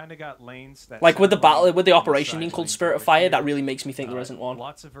 It's kind of got lanes that Like with the center battle, lane with the and operation side being called lanes Spirit of over Fire, here. that really makes me think there isn't one.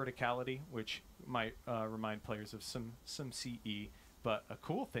 Lots of verticality, which might remind players of some CE. But a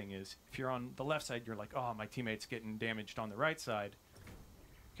cool thing is, if you're on the left side, you're like, oh, my teammate's getting damaged on the right side.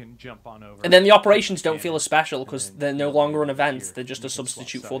 You can jump on over. And then the operations don't and- feel as special because and they're no you'll longer an be event. here, They're just and a you can swap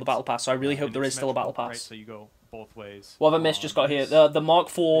substitute for the sides. battle pass. So I really hope And there is it's still a battle symmetrical, right? pass. So you go both ways. What have I missed? Just got here. The Mark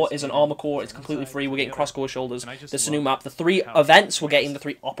 4 is an armor core. It's completely free. We're getting cross-core shoulders. And I just This is a new love map. The 3 how events, we're getting the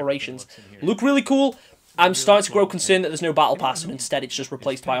 3 operations. looks in here. Look really cool. I'm Really starting to grow cool. concerned that there's no battle Anyone pass, and who instead it's just is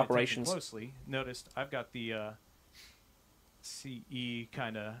replaced by paying attention operations. Closely noticed I've got the CE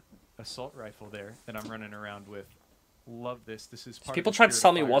kind of assault rifle there that I'm running around with. Love this. This is part People of the tried to Spirit tell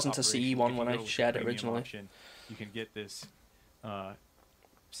of me it Fire wasn't a operation. CE one If when you I go with the shared it premium originally. option, you can get this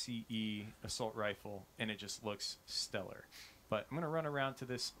CE assault rifle, and it just looks stellar. But I'm going to run around to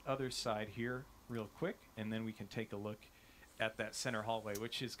this other side here real quick, and then we can take a look at that center hallway,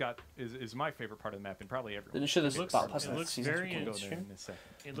 which is my favorite part of the map, and probably everyone. Didn't show this Looks- battle pass it in looks season very 2 We'll go stream. there in a second.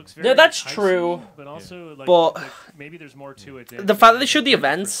 It looks Yeah, very that's enticing, true. but also But- like maybe there's more to it. The fact that they showed the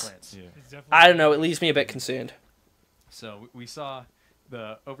events, Yeah. It's definitely I don't know, it leaves me a bit concerned. So we saw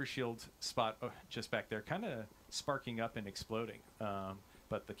the overshield spot just back there kind of sparking up and exploding.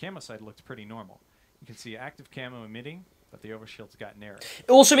 But the camo side looked pretty normal. You can see active camo emitting, but the overshield's got narrow. It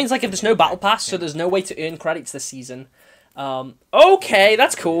also means like if there's no battle pass, so there's no way to earn credits this season. Okay,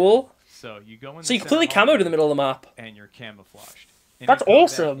 that's cool. So you go in So you the completely center camoed in the hallway middle of the map. and you're camouflaged. And That's in combat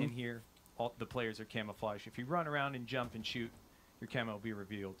awesome. In here, all the players are camouflaged. If you run around and jump and shoot, your camo will be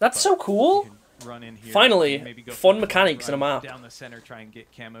revealed. That's But so cool. you can run in here, Finally, maybe go fun for mechanics in a run map. down the center, try and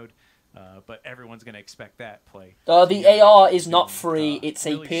get camoed. But everyone's going to expect that play. The So you AR gotta is not do, free, it's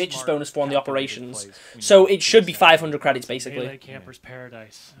a really purchase smart, bonus for one of the calculated operations. plays when you So go it should be through center. 500 credits basically. Melee Camper's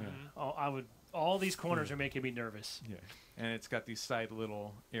Paradise. Oh, all these corners are making me nervous. Yeah, and it's got these side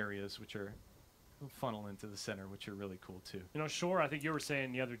little areas which are funnel into the center, which are really cool too. You know, sure. I think you were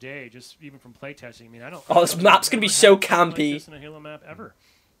saying the other day, just even from playtesting. I mean, I don't. Oh, this map's gonna be so campy. Like this in a Halo map ever.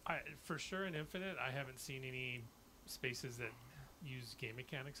 For sure in Infinite, I haven't seen any spaces that use game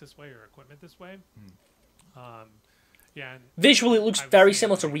mechanics this way or equipment this way. Yeah. And Visually, it looks I've very seen,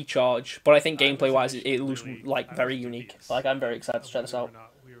 similar to like, Recharge, but I think I was gameplay-wise, initially it looks really- like I very was unique. dubious Like, I'm very excited to of try this whether or out.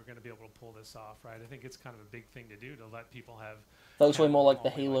 not we were going to be able to pull this off, right? I think it's kind of a big thing to do to let people have. That looks way more like the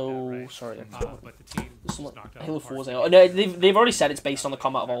hallway Halo. that, right? Sorry, But the team just Some- knocked out Halo the park. 4's. Oh, no, they've already said it's based on the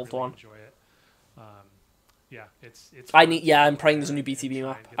Combat I Evolved really one. enjoy it. Yeah, it's. I'm praying there's a new BTB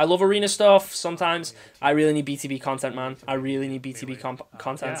map. I love arena stuff sometimes. I really need BTB content, man. I really need BTB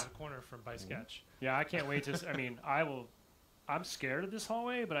content. Yeah. Corner from by sketch. Yeah, I can't wait to. I mean, I'm scared of this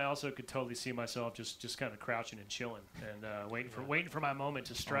hallway, but I also could totally see myself just kind of crouching and chilling and waiting for my moment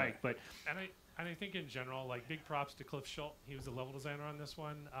to strike. But And I think in general, like big props to Cliff Schultz. He was the level designer on this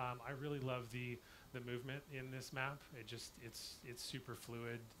one. I really love the movement in this map. It's super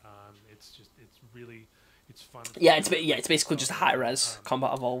fluid. It's really fun. Yeah, it's basically just a high res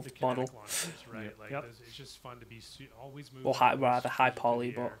Combat The Evolved model. kinetic launchers, right? Like Yep. it's just fun to be always moving. Or high- always rather high shooting through poly,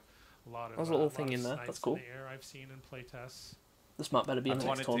 the but air. A lot of there's a little lot thing of in there. snipes That's cool. In the air I've seen in playtests. This map better be in I the next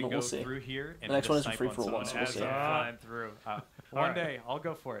wanted to tournament. go We'll see. through here and The next hit a one is a snipe free-for-all on one, so someone we'll as see. they're flying through. One right. day, I'll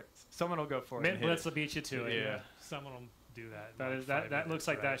go for it. Someone will go for it. Mint and hit Blitz it. will beat you to it. Yeah. Yeah. Someone will do that. in That like is 5 that looks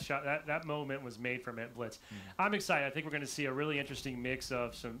like minutes, right? that shot that moment was made for Mint Blitz. I'm excited. I think we're going to see a really interesting mix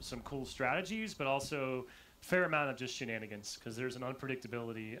of some cool strategies, but also a fair amount of just shenanigans because there's an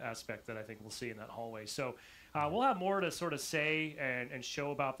unpredictability aspect that I think we'll see in that hallway. So we'll have more to sort of say and show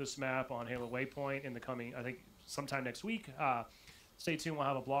about this map on Halo Waypoint in the coming, I think, sometime next week. Stay tuned. We'll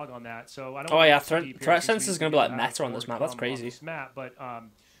have a blog on that. So I don't. Oh wanna yeah, get too deep here threat since sense we is gonna be like have meta on more this to map. That's come on crazy. this map, but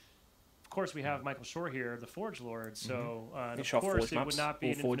of course we have Michael Shore here, the Forge Lord. So and He of shot course Forge it maps, would not be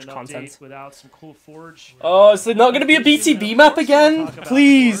all an Forge Infinite content. update without some cool Forge. Oh, is there not going to be a addition. BTB Of map course we'll again? talk about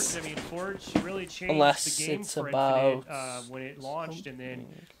Please. Forge. I mean, Forge really changed Unless the game it's for about Infinite when it launched, and then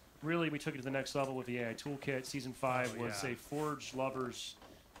really we took it to the next level with the AI Toolkit. Season 5 was a Forge lovers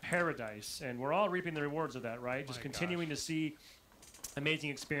paradise, and we're all reaping the rewards of that, right? Just My continuing to see amazing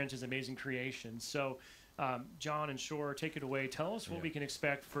experiences, amazing creations. So, John and Shore, take it away. Tell us what we can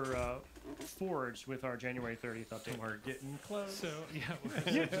expect for Forge with our January 30th update. We're getting close. So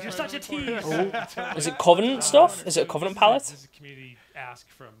yeah, You're such a tease. Is it Covenant stuff? Is it a Covenant palette? This is a community ask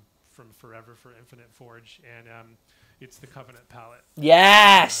from forever for Infinite Forge, and it's the Covenant palette.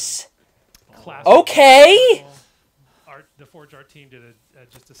 Yes. Classic Okay. The Forge art team did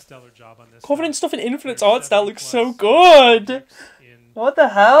just a stellar job on this. Covenant stuff in There's Infinite's art style 70 looks so plus good. objects in What the the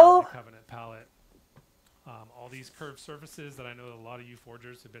hell? Covenant palette. All these curved surfaces that I know a lot of you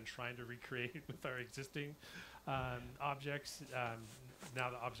forgers have been trying to recreate with our existing objects. Now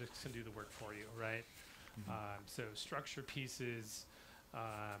the objects can do the work for you, right? So structure pieces,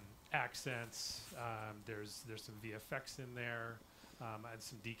 accents. There's some VFX in there. And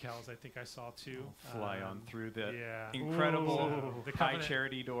some decals I think I saw too. Fly on through the Yeah. incredible So the high Covenant-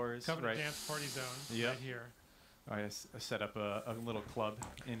 charity doors. Covenant Right. Dance Party Zone Yep. right here. I set up a little club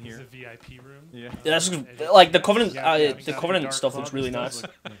in This is here. a VIP room. Yeah. Yeah, that's And like the Covenant. Yeah, The exactly. Covenant Dark stuff Club, looks really this nice.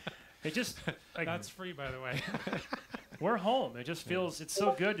 does look- It just like That's free, by the way. we're home. It just feels it's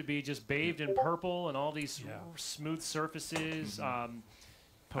so good to be just bathed in purple and all these Yeah. smooth surfaces.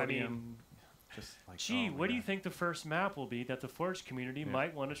 Podium. Just like, Gee, oh my what do you God. think the first map will be that the Forge community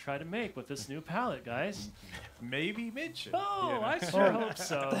might want to try to make with this new palette, guys? Maybe midship. Oh, you know? I sure hope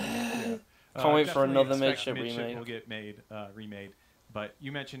so. Can't wait for Definitely another expect midship remake. will get remade. But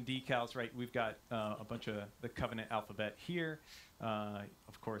you mentioned decals, right? We've got a bunch of the Covenant alphabet here.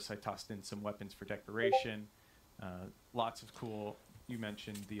 Of course, I tossed in some weapons for decoration. Lots of cool. You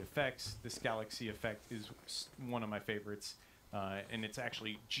mentioned the effects. This galaxy effect is one of my favorites. And it's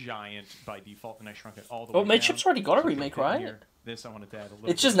actually giant by default, and I shrunk it all the way Oh, Midship's down. already got a So you can remake, fit in right? here. This I wanted to add a little.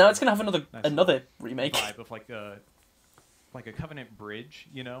 It's bit just now more it's gonna have another nice remake. vibe of like a Covenant bridge,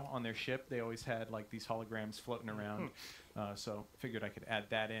 you know, on their ship. They always had like these holograms floating around. So figured I could add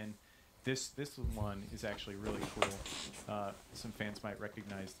that in. This one is actually really cool. Some fans might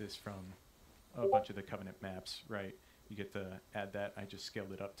recognize this from a bunch of the Covenant maps, right? You get to add that. I just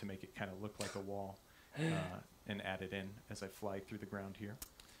scaled it up to make it kind of look like a wall. And add it in as I fly through the ground here.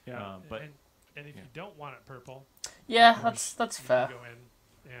 Yeah. But and if you don't want it purple, Yeah, that's you fair. can go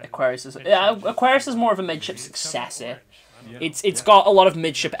in and Aquarius is and change it Aquarius is to more of a maybe midship it's Covenant successor. orange. I don't Yeah. know. It's got a lot of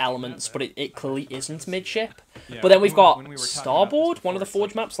midship elements, but it clearly isn't midship. yeah, But then we've got when we were talking about this Starboard, one of the before, Forge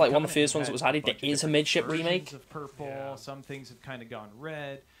it's maps, like one of the Covenant first ones that had was added. bunch There of is a different midship versions remake. of purple. Yeah. Some things have kind of gone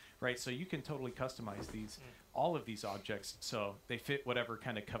red. right? So you can totally customize all of these objects so they fit whatever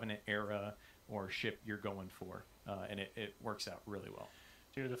kind of Covenant era or ship you're going for, and it works out really well.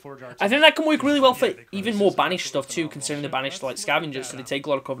 Dude, the Forge Arts I think that can work really well for Yeah, even more banished stuff too, considering the banished are like scavengers, so they take a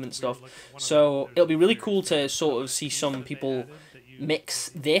lot of Covenant stuff. So it'll be really cool to sort of see some people mix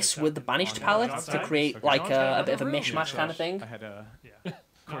this with the banished palette to create like a bit of a mishmash kind of thing. I had a Yeah.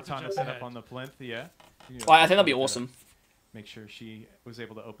 Cortana set up on the plinth, yeah. Well, I think that'd be awesome. Make sure she was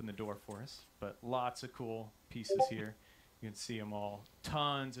able to open the door for us. But lots of cool pieces here. You can see them all.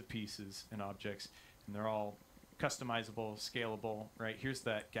 Tons of pieces and objects, and they're all customizable, scalable, right? Here's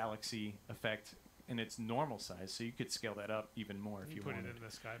that galaxy effect in its normal size, so you could scale that up even more if you put wanted. it in the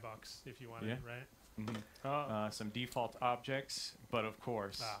skybox if you wanted, Yeah. right? Some default objects, but of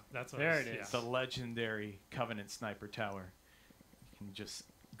course, That's what There I was- it yeah. is. the legendary Covenant Sniper Tower. You can just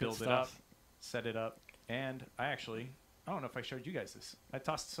build it stuff. up, set it up, and I don't know if I showed you guys this. I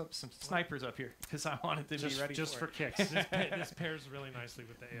tossed some snipers up here because I wanted to be ready just for it. kicks. This pairs really nicely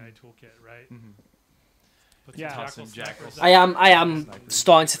with the AI toolkit, right? Put some Yeah. jackal Toss some snipers jackals. up. I am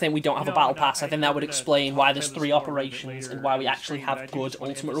starting to think we don't have a No, battle no, pass. I think that would I'm gonna explain talk why to there's this 3 more a little bit operations later and why we in the actually stream, but I have do good just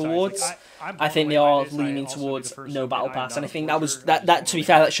wanna ultimate emphasize, rewards. like, I'm I think blown they away are by this. I leaning also be towards the first no to battle admit I'm pass, and I not a think that was forger. that to be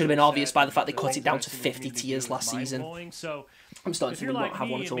fair, that should have been Upset obvious by the fact they the cut it down things to that the 50 community tiers do last is season. mind-blowing. So I'm starting if to you're think we like won't have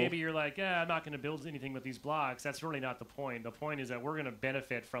me one at and all. maybe you're like, I'm not going to build anything with these blocks, that's really not the point. The point is that we're going to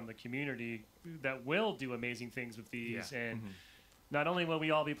benefit from the community that will do amazing things with these, and not only will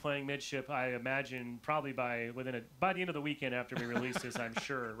we all be playing midship, I imagine probably by the end of the weekend after we release this, I'm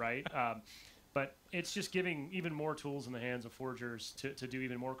sure, right? But it's just giving even more tools in the hands of forgers to do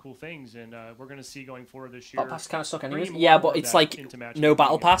even more cool things, and we're going to see going forward this year. Battle pass kind of suck anyways. bringing more Yeah, of but it's that like into no matchmaking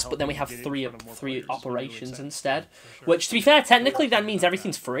battle and pass, but then we helping have get in front of more three players. Really operations exciting. instead. For sure. Which, to be fair, technically that means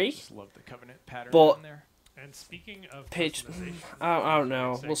everything's free. Just love the Covenant pattern But- in there. And speaking of Page, customization, I don't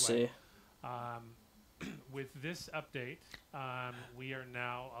know. segue. We'll see. With this update, we are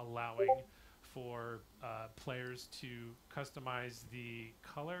now allowing for players to customize the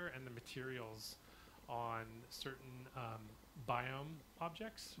color and the materials on certain biome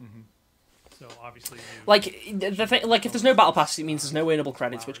objects. So obviously, Like the thing, like if there's no battle pass, it means there's no winnable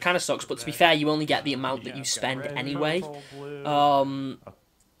credits, which kind of sucks. But to be fair, you only get the amount that you spend anyway. A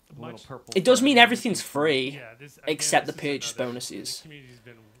little purple It does mean fur. everything's free, yeah, this, except this the is purchase another- bonuses. The community's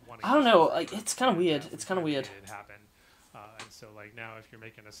been wanting I don't this know. for- Like it's kind of weird. we've It's kind of made weird. It happen. And so like now, if you're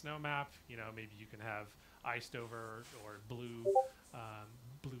making a snow map, maybe you can have iced over or blue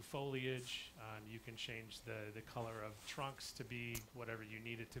foliage. You can change the color of trunks to be whatever you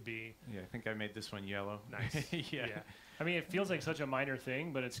need it to be. Yeah, I think I made this one yellow. Nice. yeah. I mean, it feels like such a minor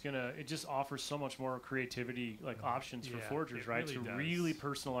thing, but it just offers so much more creativity, like options for Yeah, forgers, it right? really To does. really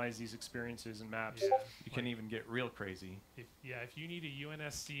personalize these experiences and maps. Yeah. You can even get real crazy. If you need a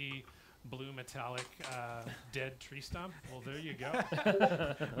UNSC blue metallic dead tree stump, well, there you go.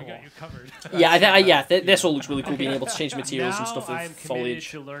 We got you covered. Yeah, this all looks really cool. Being able to change materials and Now stuff with I'm committed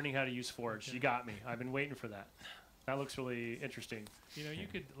foliage. to learning how to use Forge. You got me. I've been waiting for that. That looks really interesting. You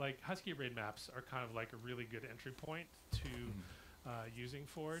could Husky Raid maps are kind of like a really good entry point to using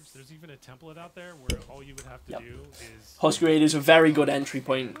Forge. There's even a template out there where all you would have to do is Husky Raid is a very good entry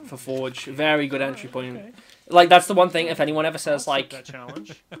point for Forge. Very good entry point. Like that's the one thing. If anyone ever says I'll like, accept that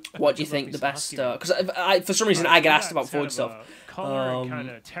challenge. what do you think the best? Because for some reason I get asked about Forge stuff. Color and kind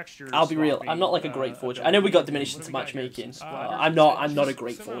of texture. I'll be real. I'm not like a great forger. I know we got diminished into matchmaking. I'm not a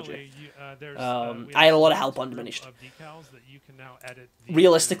great forger. I had a lot of help on diminished.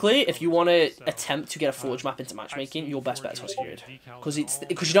 Realistically, if you want to attempt to get a forge map into matchmaking, your best bet is Husky Raid.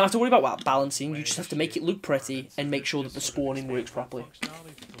 Because you don't have to worry about balancing. You just have to make it look pretty and make sure that the spawning works properly.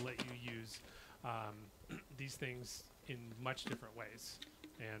 To let you use these things in much different ways.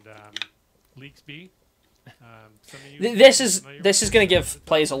 And Leaks B. This is going to give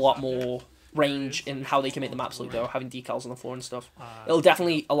players a lot more range in how they can make the maps look, though, having decals on the floor and stuff. It'll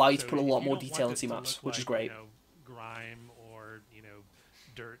definitely allow you to put a lot more detail into your maps, which is great. Grime or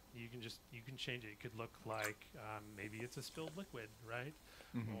dirt, you can change it. It could look like maybe it's a spilled liquid, right?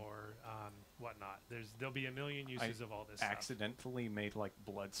 Or whatnot. There'll be a million uses of all this. Accidentally made like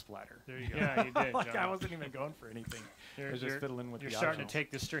blood splatter. There you go. Yeah, you did. Like John. I wasn't even going for anything. I was just fiddling with You're the starting optionals. to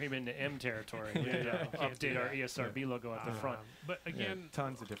take the stream into M territory. We need to update our ESRB logo at the front. But again,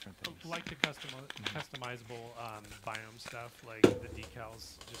 tons of different things. like the customizable biome stuff, like the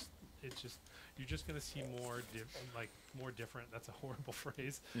decals, you're just gonna see more different. That's a horrible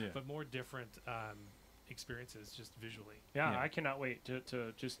phrase, but more different experiences just visually. Yeah, I cannot wait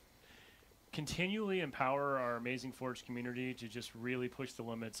to just continually empower our amazing Forge community to just really push the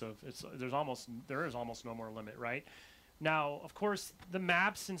limits of there is almost no more limit, right? Now, of course, the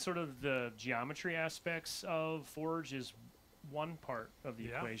maps and sort of the geometry aspects of Forge is one part of the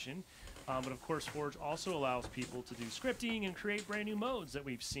equation. But of course, Forge also allows people to do scripting and create brand new modes that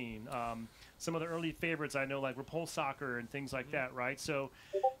we've seen. Some of the early favorites I know, like Repulse Soccer and things like that, right? So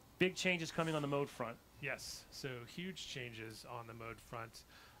big changes coming on the mode front. Yes, so huge changes on the mode front.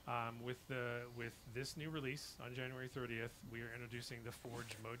 With this new release on January 30th, we are introducing the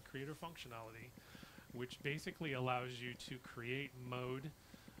Forge Mode Creator functionality, which basically allows you to create mode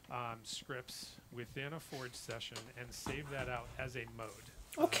scripts within a Forge session and save that out as a mode.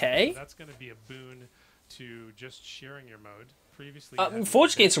 Okay. So that's going to be a boon to just sharing your mode. Previously,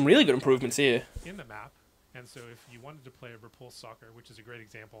 Forge gained some really good improvements here. in the map, and so if you wanted to play a Repulse Soccer, which is a great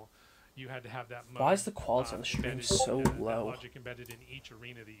example, you had to have that mode. Why is the quality on the stream embedded, so that low? logic embedded in each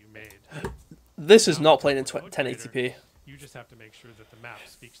arena that you made. This is not playing in Mode 1080p. You just have to make sure that the map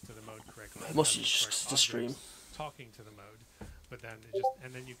speaks to the mode correctly. It must has be the just correct the stream. objects talking to the mode, but then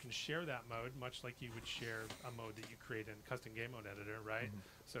and then you can share that mode much like you would share a mode that you create in custom game mode editor, right?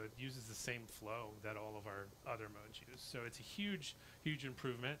 So it uses the same flow that all of our other modes use. So it's a huge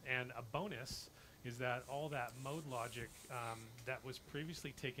improvement, and a bonus is that all that mode logic that was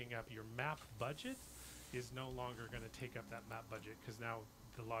previously taking up your map budget is no longer going to take up that map budget, because now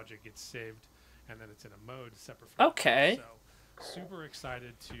the logic gets saved and then it's in a mode separate from Okay. So super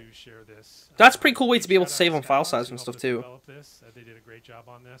excited to share this. That's a pretty cool way to be able to Shout out save on file Scala size who and helped stuff us too. develop this. They did a great job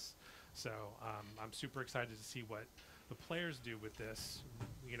on this. So I'm super excited to see what the players do with this,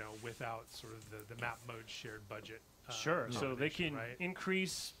 you know, without sort of the map mode shared budget. Sure. So they combination, can right?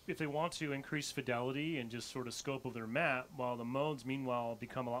 increase, if they want to, increase fidelity and just sort of scope of their map, while the modes, meanwhile,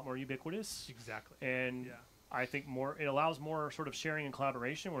 become a lot more ubiquitous. Exactly. And Yeah. I think it allows more sort of sharing and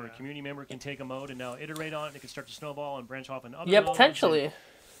collaboration, where a Yeah. community member can take a mode and now iterate on it, and it can start to snowball and branch off in other Yeah, modes. potentially. And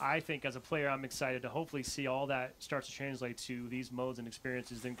I think as a player, I'm excited to hopefully see all that starts to translate to these modes and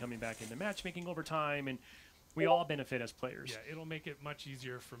experiences then coming back into matchmaking over time, and we all benefit as players. Yeah, it'll make it much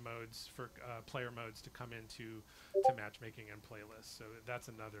easier for player modes to come into matchmaking and playlists. So that's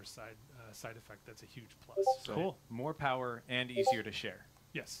another side effect that's a huge plus. So Cool. more power and easier to share.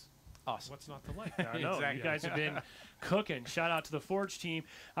 Yes. Awesome. What's not to like? I know. Exactly. You guys have been cooking. Shout out to the Forge team.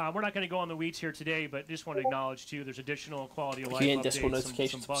 We're not going to go on the weeds here today, but just want to acknowledge, too, there's additional quality of life Getting updates, Discord some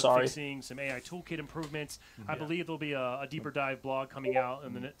notifications, bug sorry. fixing, some AI toolkit improvements. I believe there'll be a deeper dive blog coming out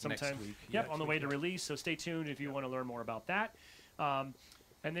in the sometime. week. Yep, Yeah, on the way to release, so stay tuned if you want to learn more about that.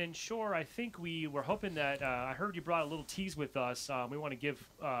 And then, Shore, I think we were hoping that I heard you brought a little tease with us. We want to give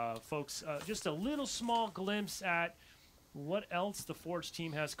folks just a little small glimpse at what else the Forge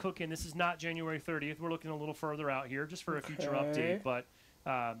team has cooking. This is not January 30th. We're looking a little further out here just for a future Okay. update. But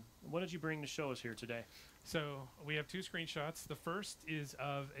what did you bring to show us here today? So we have two screenshots. The first is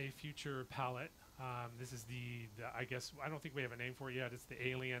of a future palette. This is the I guess I don't think we have a name for it yet. It's the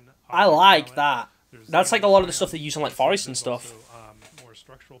alien. I object like palette. that. There's That's like a lot of the stuff they use on like There's Forest and also, stuff. more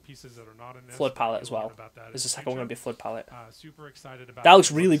structural pieces that are not in this. Flood but palette you'll as well. learn about that There's in the second one going to be a future. flood palette. Super excited about That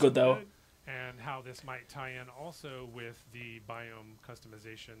looks it. really Looks good, though. and how this might tie in also with the biome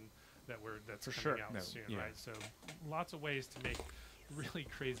customization that's For coming sure. out No, soon, yeah. right? So lots of ways to make really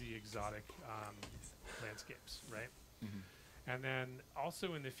crazy exotic landscapes, right? And then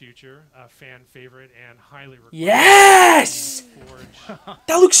also in the future, a fan favorite and highly requested Yes! Forge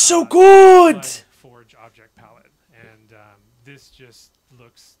That looks so good! Forge object palette, and this just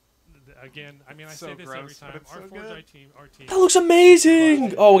looks. Again, I mean, I So say this every gross, but time. it's Our so Forge good. our team. That looks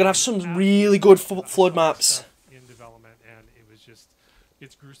amazing! Oh, we're going to have some really good flood maps. Stuff in development, and it was just,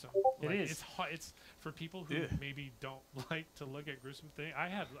 it's gruesome. It Like, is. It's hot. It's for people who Yeah. maybe don't like to look at gruesome things.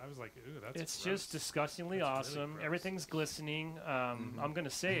 I was like, ooh, that's. It's gross. just disgustingly That's really awesome. gross. Everything's glistening. I'm going to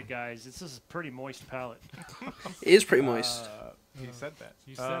say it, guys. This is a pretty moist palette. It is pretty moist. You said that.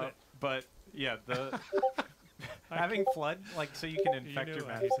 You said it. But yeah, the having flood, like, so you can infect you your knew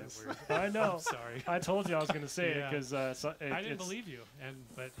I maps. hate is- that word. I know. I'm sorry. I told you I was going to say it Yeah. because I didn't believe you,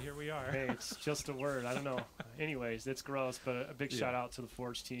 but here we are. Hey, it's just a word. I don't know. Anyways, it's gross, but a big shout out to the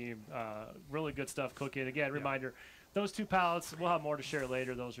Forge team. Really good stuff cooking. Again, reminder, those two palettes, we'll have more to share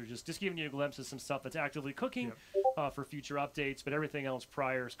later. Those are just giving you a glimpse of some stuff that's actively cooking for future updates, but everything else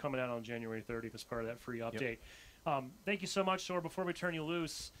prior is coming out on January 30th as part of that free update. Thank you so much, Sor. Before we turn you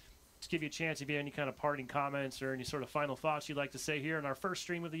loose, just give you a chance if you have any kind of parting comments or any sort of final thoughts you'd like to say here in our first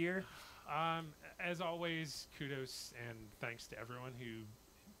stream of the year. As always, kudos and thanks to everyone who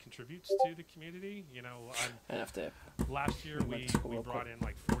contributes to the community. You know, I have to. last year we real brought in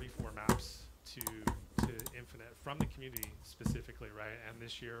like 44 maps to Infinite from the community specifically, right? And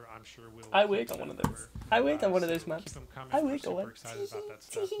this year, I'm sure we'll. I keep worked on that one of those. number. I worked on one of So those maps. Keep them coming. I We're worked on super one. excited about that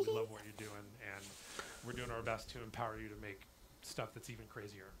stuff. We love what you're doing, and we're doing our best to empower you to make stuff that's even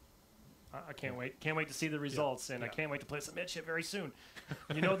crazier. I can't wait. Can't wait to see the results, and I Yeah. can't wait to play some Midship very soon.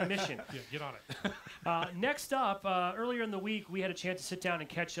 You know the mission. Yeah, get on it. Next up, earlier in the week, we had a chance to sit down and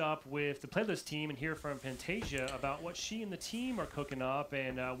catch up with the playlist team and hear from Fantasia about what she and the team are cooking up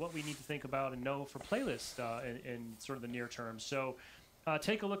and what we need to think about and know for playlist in sort of the near term. So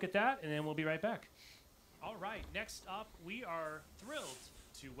take a look at that, and then we'll be right back. All right, next up, we are thrilled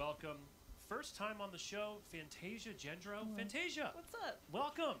to welcome first time on the show, Fantasia Gendro. Fantasia, What's up?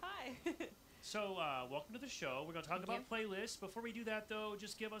 welcome. Hi. So, welcome to the show. We're going to talk Thank about playlists. Before we do that, though,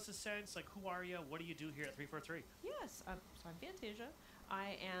 just give us a sense, like, who are you? What do you do here at 343? Yes, so I'm Fantasia.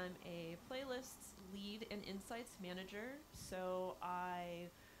 I am a playlists lead and insights manager. So I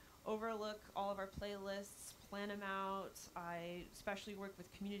overlook all of our playlists, plan them out. I especially work with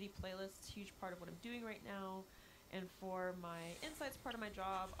community playlists, huge part of what I'm doing right now. And for my insights part of my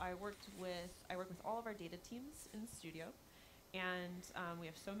job, I work with all of our data teams in the studio. And we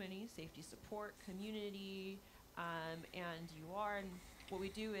have so many: safety support, community, and UR. And what we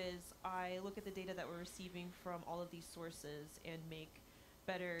do is I look at the data that we're receiving from all of these sources and make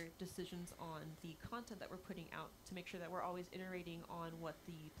better decisions on the content that we're putting out to make sure that we're always iterating on what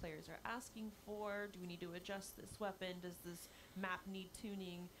the players are asking for. Do we need to adjust this weapon? Does this map need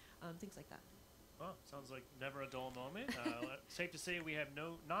tuning? Things like that. Well, sounds like never a dull moment. Safe to say we have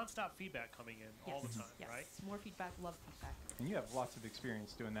no nonstop feedback coming in all the time, yes. right? More feedback, love feedback. And you have lots of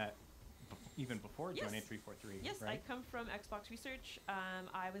experience doing that even before Yes. joining 343, Yes, right? I come from Xbox Research.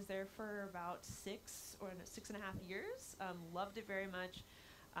 I was there for about 6.5 years. Loved it very much.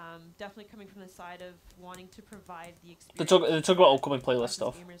 Definitely coming from the side of wanting to provide the experience. They talk about upcoming us playlist as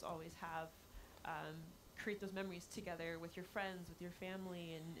stuff. Gamers always have. Create those memories together with your friends, with your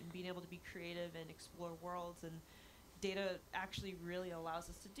family, and being able to be creative and explore worlds. And data actually really allows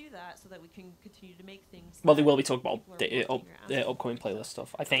us to do that so that we can continue to make things. Well, they that will be talking about people are the wanting or asking upcoming for. playlist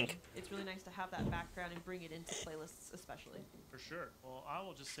stuff, I think. It's really nice to have that background and bring it into playlists, especially. For sure. Well, I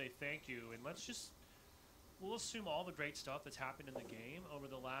will just say thank you, and we'll assume all the great stuff that's happened in the game over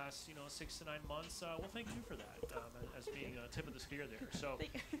the last, 6 to 9 months. We'll thank you for that as being a tip of the spear there. So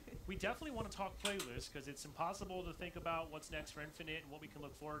we definitely want to talk playlists because it's impossible to think about what's next for Infinite and what we can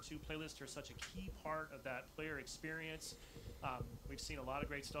look forward to. Playlists are such a key part of that player experience. We've seen a lot of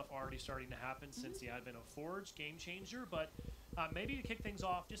great stuff already starting to happen since the advent of Forge, game changer. But maybe to kick things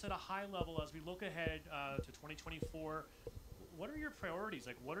off, just at a high level, as we look ahead to 2024, what are your priorities?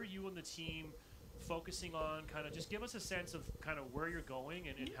 Like, what are you and the team focusing on? Kind of just give us a sense of kind of where you're going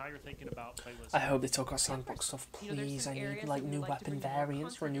and how you're thinking about playlists. I hope they talk about sandbox stuff, You know, there's please. some I need areas like that we new would like to weapon bring more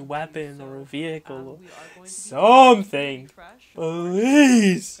variants for a new content into, weapon or a so, vehicle. we are going to be Something. refresh.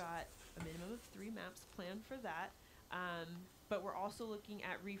 Please. We've got a minimum of 3 maps planned for that. But we're also looking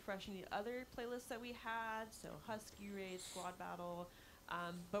at refreshing the other playlists that we had, so Husky Raid, Squad Battle.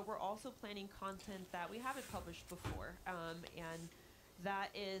 But we're also planning content that we haven't published before. And that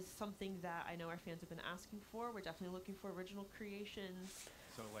is something that I know our fans have been asking for. We're definitely looking for original creations.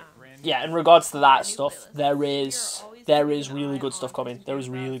 So like brand Yeah, in regards to that New stuff, playlists. there We are is always there keeping is an really eye good stuff on coming. custom There is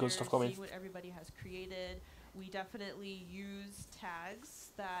game really good browsers, stuff coming. seeing what everybody has created. We definitely use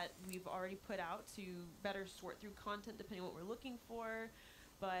tags that we've already put out to better sort through content depending on what we're looking for.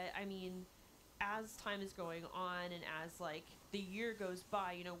 But I mean, as time is going on and as like the year goes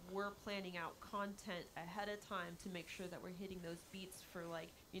by, we're planning out content ahead of time to make sure that we're hitting those beats for like,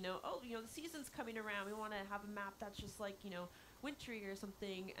 the season's coming around. We want to have a map that's just like, wintry or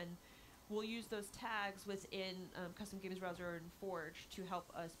something, and we'll use those tags within Custom Games Browser and Forge to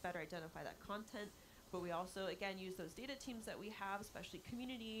help us better identify that content. But we also, again, use those data teams that we have, especially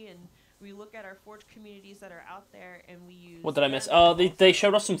community, and we look at our Forge communities that are out there, and we use. What did I miss? them Oh, to they also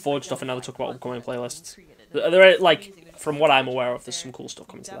showed us some Forge stuff, and now they identify talk about upcoming content that's playlists. being created. There, It's like, amazing. There's from so what I'm much aware out of, there's there. some cool stuff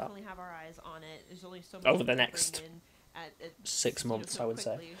We coming to that. definitely have our eyes on it. There's only so much Over we the can next bring in at 6 months, so I would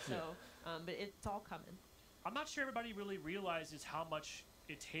say. quickly. So, but it's all coming. I'm not sure everybody really realizes how much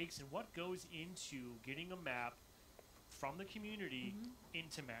it takes and what goes into getting a map from the community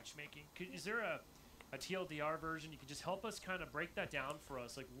into matchmaking. Is there a TLDR version? You could just help us kind of break that down for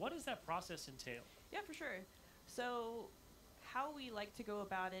us. Like, what does that process entail? Yeah, for sure. So how we like to go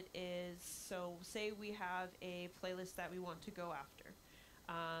about it is, so say we have a playlist that we want to go after.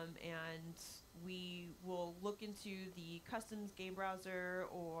 And we will look into the customs game browser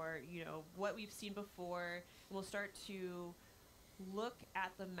or, what we've seen before. And we'll start to look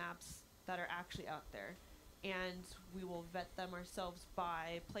at the maps that are actually out there. And we will vet them ourselves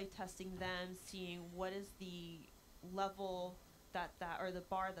by play testing them, seeing what is the level or the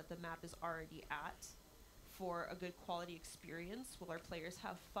bar that the map is already at for a good quality experience. Will our players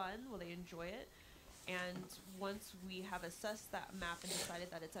have fun? Will they enjoy it? And once we have assessed that map and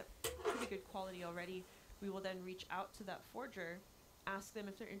decided that it's at pretty good quality already, we will then reach out to that forger, ask them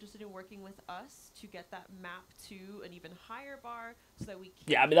if they're interested in working with us to get that map to an even higher bar, so that we can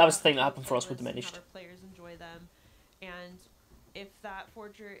Yeah, I mean, that was the thing that happened for us with Diminished. have our players enjoy them. And if that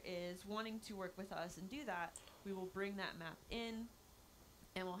forger is wanting to work with us and do that, we will bring that map in,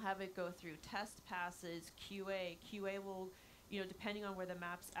 and we'll have it go through test passes, QA. QA will, depending on where the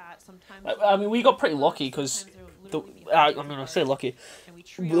map's at, sometimes... I mean, we got pretty lucky because... I mean, I say lucky.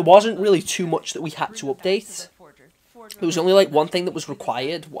 There There wasn't really too much that we had to update. There was only, like, one thing that was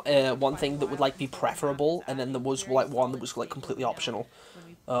required, one thing that would, like, be preferable, and then there was, like, one that was, like, completely optional.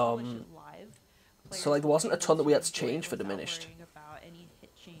 So, like, there wasn't a ton that we had to change for Diminished.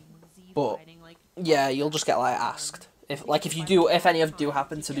 But, yeah, you'll just get, like, asked. If any of you do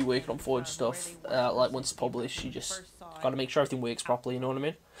happen to be working on Forge stuff, like, once it's published, you just gotta make sure everything works properly, you know what I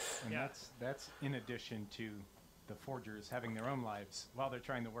mean? And that's in addition to the forgers having their own lives while they're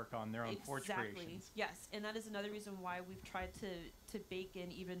trying to work on their own forge creations. Yes, and that is another reason why we've tried to bake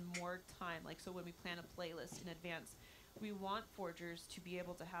in even more time. Like, so when we plan a playlist in advance, we want forgers to be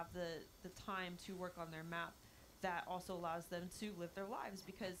able to have the time to work on their map. That also allows them to live their lives,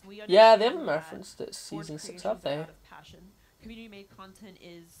 because we understand they haven't referenced it Season 6, have they? out of passion. Community-made content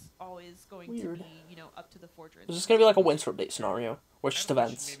is always going to be, up to the forger. Is this going to be like a winter update scenario, or it's just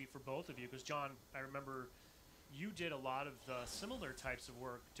events? Maybe for both of you, because John, I remember you did a lot of similar types of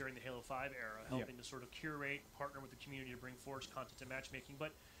work during the Halo 5 era, helping to sort of curate, partner with the community to bring Forge content to matchmaking.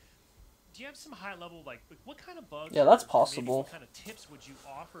 But do you have some high level, like what kind of bugs? Yeah, that's or possible. What kind of tips would you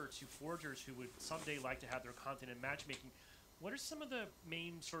offer to forgers who would someday like to have their content in matchmaking? What are some of the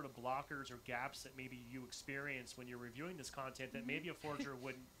main sort of blockers or gaps that maybe you experience when you're reviewing this content that maybe a forger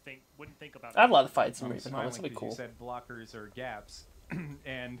wouldn't think about? I'd love to fight some I'm Raven. smiling That'd be 'cause cool. You said blockers or gaps,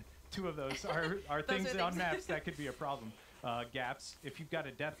 and two of those are things on maps that could be a problem. Gaps, if you've got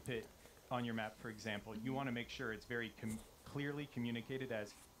a death pit on your map, for example, you want to make sure it's very clearly communicated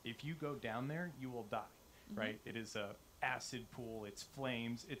as, if you go down there, you will die, right? It is a acid pool, it's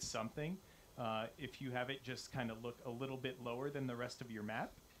flames, it's something. If you have it just kind of look a little bit lower than the rest of your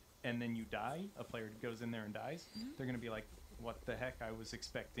map, and then you die, a player goes in there and dies, they're going to be like, what the heck, I was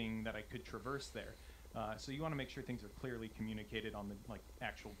expecting that I could traverse there. So you want to make sure things are clearly communicated on the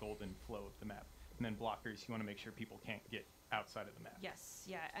actual golden flow of the map. And then blockers, you want to make sure people can't get outside of the map. Yes,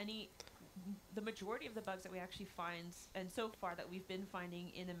 yeah. The majority of the bugs that we actually find, and so far that we've been finding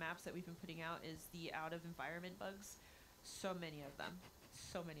in the maps that we've been putting out, is the out of environment bugs. So many of them.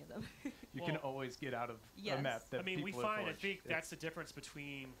 You can always get out of a map that we people find, have I think that's the difference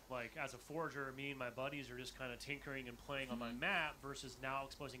between, like, as a forger, me and my buddies are just kind of tinkering and playing on my map versus now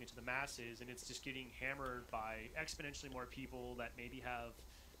exposing it to the masses, and it's just getting hammered by exponentially more people that maybe have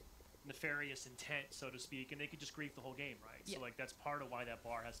nefarious intent, so to speak, and they could just grief the whole game, right? So, like, that's part of why that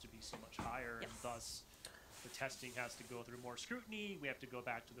bar has to be so much higher, and thus the testing has to go through more scrutiny. We have to go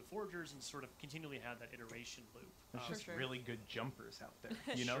back to the forgers and sort of continually have that iteration loop. There's just really good jumpers out there,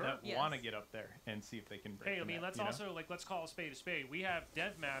 that want to get up there and see if they can break. Hey, I mean, let's also let's call a spade a spade. We have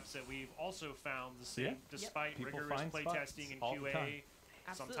dev maps that we've also found the same, despite rigorous playtesting and QA.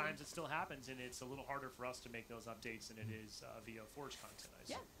 Sometimes it still happens, and it's a little harder for us to make those updates than it is via Forge content. I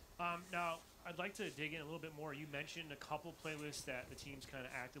see. Now, I'd like to dig in a little bit more. You mentioned a couple playlists that the team's kind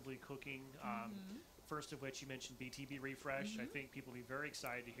of actively cooking. First of which you mentioned BTB Refresh. I think people will be very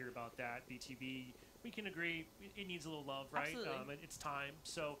excited to hear about that. BTB, we can agree, it needs a little love, right? It's time.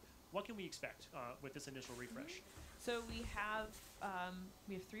 So what can we expect with this initial refresh? So we have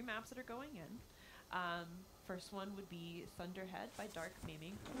 3 maps that are going in. First one would be Thunderhead by Dark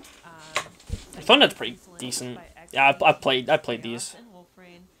Maiming. Thunderhead's pretty decent. Yeah, I played these. And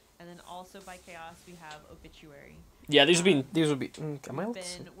Wolfrain. And then also by Chaos we have Obituary. Yeah, these would be. We've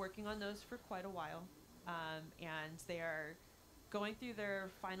been working on those for quite a while, and they are going through their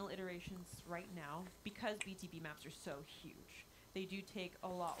final iterations right now. Because BTB maps are so huge, they do take a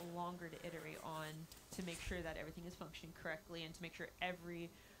lot longer to iterate on to make sure that everything is functioning correctly and to make sure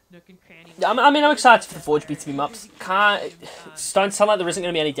every nook and cranny. Yeah, I mean, I'm excited for the Forge BTB maps. It's starting to sound like there isn't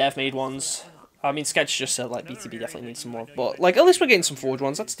going to be any dev-made ones. I mean, Sketch just said like BTB definitely needs some more, but like at least we're getting some Forge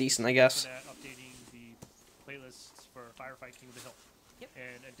ones. That's decent, I guess. Updating the playlists for Firefight King of the Hill.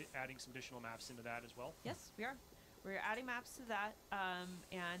 And adding some additional maps into that as well. Yes, we are. We're adding maps to that,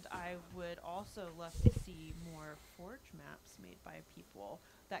 and I would also love to see more Forge maps made by people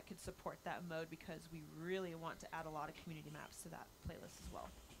that could support that mode, because we really want to add a lot of community maps to that playlist as well.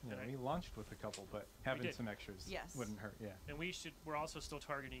 Yeah, And we launched with a couple, but having did. some extras Yes. wouldn't hurt. Yeah. And we're also still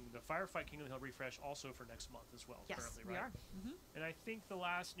targeting the Firefight King of the Hill refresh also for next month as well. Yes, currently, we right? are. And I think the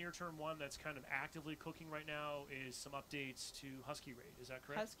last near-term one that's kind of actively cooking right now is some updates to Husky Raid. Is that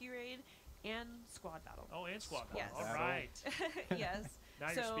correct? Husky Raid and Squad Battle. Oh, and Squad Yes. Battle. All right. Yes.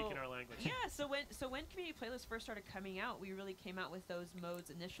 Now you're speaking our language. Yeah, so when community playlists first started coming out, we really came out with those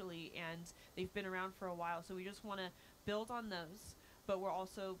modes initially, and they've been around for a while. So we just want to build on those, but we're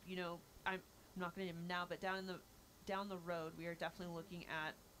also, I'm not going to name them now, but down the road, we are definitely looking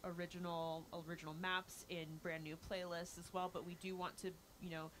at original maps in brand new playlists as well. But we do want to,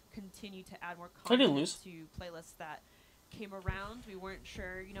 continue to add more content to playlists that came around. We weren't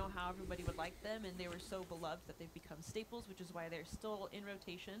sure, how everybody would like them, and they were so beloved that they've become staples, which is why they're still in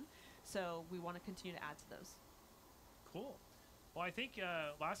rotation. So we want to continue to add to those. Cool. Well, I think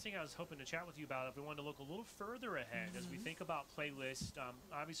last thing I was hoping to chat with you about, if we wanted to look a little further ahead as we think about playlists,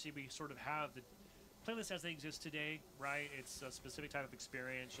 obviously we sort of have the playlists as they exist today, right? It's a specific type of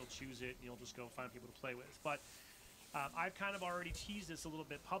experience. You'll choose it, and you'll just go find people to play with. But I've kind of already teased this a little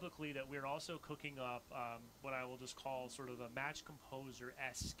bit publicly that we're also cooking up what I will just call sort of a match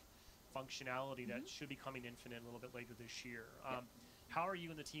composer-esque functionality that should be coming infinite a little bit later this year. How are you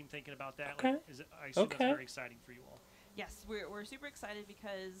and the team thinking about that? Okay. Like, I assume that's very exciting for you all. Yes, we're super excited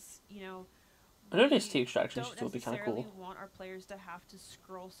because, I know this tea extraction don't will be kind of necessarily cool. want our players to have to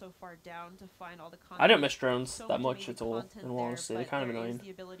scroll so far down to find all the content. I don't miss drones So that much amazing at all, content in all there, honesty. They're but kind of there is annoying.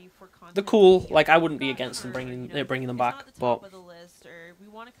 the ability for content They're to cool. be Like, I wouldn't be not against them for, bringing them it's back, not the top but of the list, or we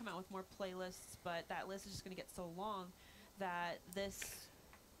want to come out with more playlists, but that list is just going to get so long that this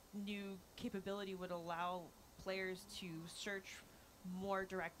new capability would allow players to search more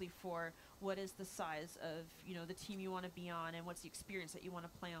directly for what is the size of the team you want to be on, and what's the experience that you want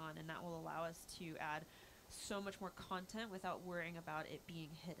to play on, and that will allow us to add so much more content without worrying about it being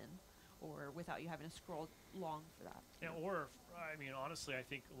hidden, or without you having to scroll long for that. Yeah, or, I mean, honestly, I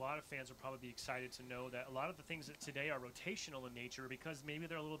think a lot of fans will probably be excited to know that a lot of the things that today are rotational in nature, because maybe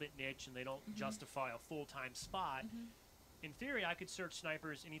they're a little bit niche and they don't justify a full-time spot. In theory, I could search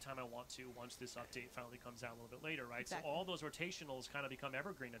snipers anytime I want to once this update finally comes out a little bit later, right? Exactly. So all those rotationals kind of become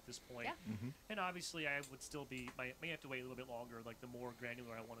evergreen at this point. Yeah. And obviously, I would still be, may have to wait a little bit longer, like the more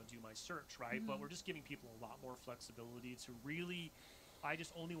granular I want to do my search, right? But we're just giving people a lot more flexibility to really, I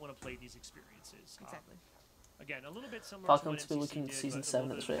just only want to play these experiences. Exactly. Again, a little bit similar Falcon to to be what looking NCC at did, season but a 7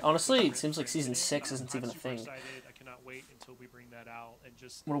 little at this bit rate. Honestly, it different seems like season experience. 6 isn't I'm even a super thing. excited. I cannot wait until we bring that out and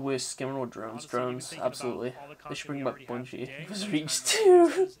just. What a waste skimming with drones. honestly, even Drones, thinking about absolutely. all the They should content bring we back already have Bungie. today, It was by the reached time 2.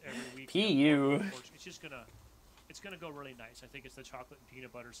 that releases every week, PU. It's just gonna go really nice. I think it's the chocolate and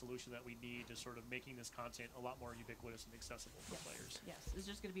peanut butter solution that we need to sort of making this content a lot more ubiquitous and accessible for players. Yes, it's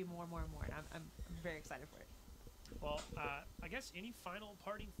just going to be more and more and more, and I'm very excited for it. Well, I guess any final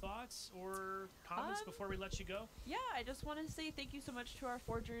parting thoughts or comments before we let you go? Yeah, I just want to say thank you so much to our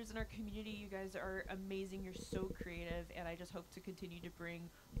forgers and our community. You guys are amazing. You're so creative, and I just hope to continue to bring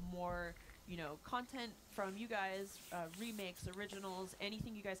more, content from you guys, remakes, originals,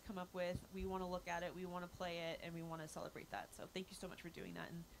 anything you guys come up with. We want to look at it, we want to play it, and we want to celebrate that. So thank you so much for doing that,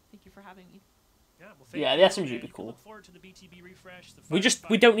 and thank you for having me. Yeah, well, thank Yeah, you, the SMG would and be cool. Look forward to the BTB refresh. The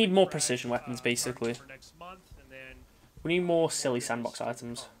We don't need more refresh, precision weapons, basically. for next month, and then We need more more silly goodness sandbox still to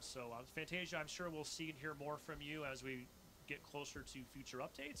items. come. So, Fantasia, I'm sure we'll see and hear more from you as we get closer to future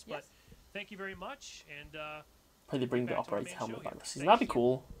updates. But Yes. thank you very much, and Probably they bring the back to our operator main helmet show back here. this season. Thank That'd be you.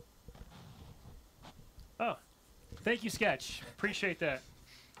 cool. oh, thank you, Sketch. Appreciate that.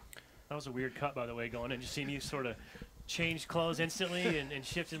 That was a weird cut, by the way, going in. Just seeing you sort of change clothes instantly and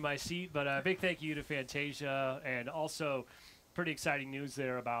shift in my seat. But big thank you to Fantasia, and also pretty exciting news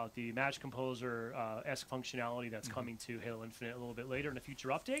there about the Match Composer-esque functionality that's coming to Halo Infinite a little bit later in a future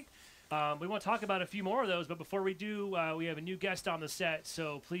update. We want to talk about a few more of those, but before we do, we have a new guest on the set,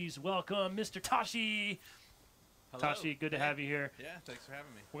 so please welcome Mr. Tashi. Hello. Tashi, good to have you here. Yeah, thanks for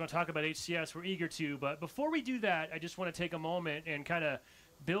having me. We're going to talk about HCS. We're eager to. But before we do that, I just want to take a moment and kind of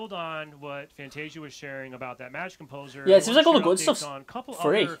build on what Fantasia was sharing about that Match Composer. Yeah, it seems like all the good updates stuff's on a couple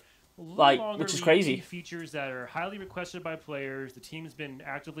free, other little like, longer which is lead crazy. features that are highly requested by players. The team's been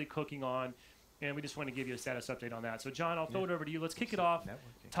actively cooking on, and we just want to give you a status update on that. So, John, I'll throw it over to you. Let's kick it off.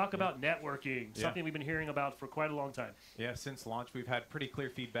 Networking. Talk about networking, Yeah. something we've been hearing about for quite a long time. Yeah, since launch, we've had pretty clear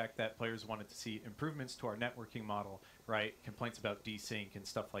feedback that players wanted to see improvements to our networking model, right? Complaints about desync and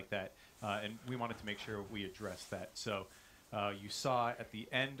stuff like that. And we wanted to make sure we addressed that. So you saw at the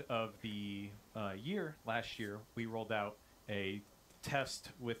end of the last year, we rolled out a test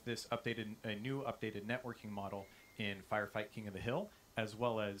with this a new updated networking model in Firefight King of the Hill, as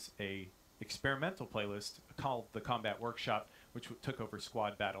well as a experimental playlist called the Combat Workshop, which took over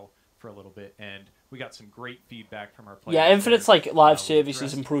Squad Battle for a little bit, and we got some great feedback from our players. Yeah, Infinite's there. like live We services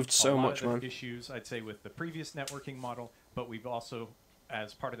addressed improved so a lot much, of the man. issues, I'd say, with the previous networking model, but we've also,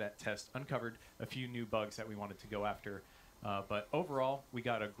 as part of that test, uncovered a few new bugs that we wanted to go after. But overall, we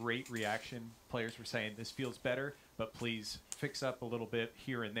got a great reaction. Players were saying, this feels better, but please fix up a little bit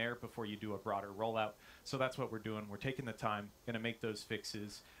here and there before you do a broader rollout. So that's what we're doing. We're taking the time, going to make those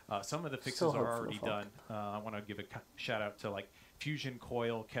fixes. Some of the fixes Still are hopeful, already fuck. done. I want to give a shout out to like Fusion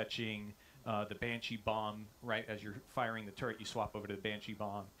Coil catching the Banshee Bomb. Right as you're firing the turret, you swap over to the Banshee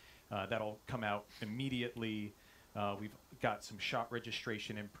Bomb. That'll come out immediately. We've got some shot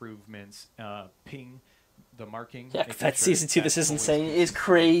registration improvements. Ping. The marking. Yeah, making compared to sure Season 2, this that's is always insane. It is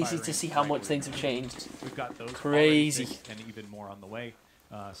crazy to firing see how right much where things you have want it. changed. We've got those already Crazy. fixed and even more on the way.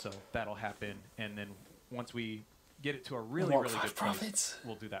 So that'll happen. And then once we get it to a really, Mark really V good place, profits.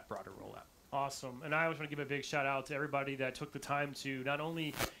 we'll do that broader rollout. Awesome. And I always want to give a big shout out to everybody that took the time to not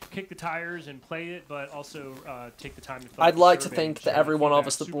only kick the tires and play it, but also take the time to fill out I'd the like to survey think and that share every one of feedback.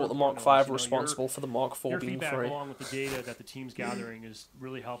 us that Super brought the Mark important 5 to us. were You know, responsible for the Mark 4 your being feedback free. along with the data that the team's gathering is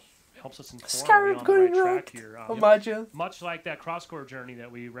really helps us inform Scarab on the going right track wrecked. here. Imagine. Much like that cross-core journey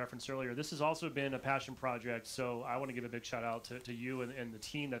that we referenced earlier, this has also been a passion project. So I want to give a big shout out to you and the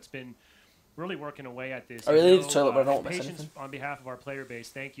team that's been really working away at this. I really You need to toilet, but I don't and miss patience anything. on behalf of our player base.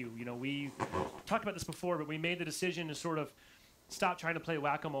 Thank you. You know, we talked about this before, but we made the decision to sort of stop trying to play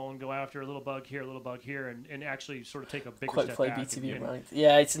whack-a-mole and go after a little bug here, and actually sort of take a bigger Quick step play back. BTB and ranked.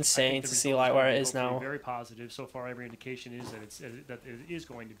 Yeah, it's I insane think to the see results like are where gonna it be is hopefully now. Very positive so far. Every indication is that it is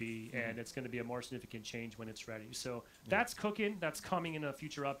going to be, and it's going to be a more significant change when it's ready. So that's cooking. That's coming in a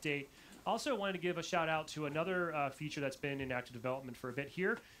future update. Also, wanted to give a shout out to another feature that's been in active development for a bit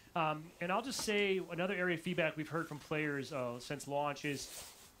here. And I'll just say another area of feedback we've heard from players since launch is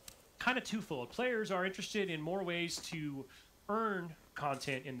kind of twofold. Players are interested in more ways to earn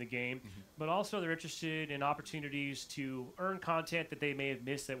content in the game, but also they're interested in opportunities to earn content that they may have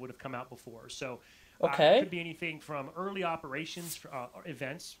missed that would have come out before. So Okay. it could be anything from early operations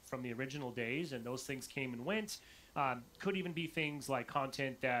events from the original days, and those things came and went. Could even be things like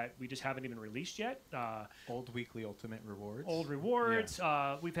content that we just haven't even released yet. Old weekly ultimate rewards. Old rewards.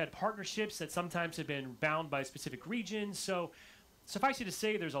 We've had partnerships that sometimes have been bound by specific regions. So suffice it to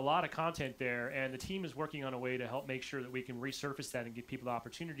say, there's a lot of content there, and the team is working on a way to help make sure that we can resurface that and give people the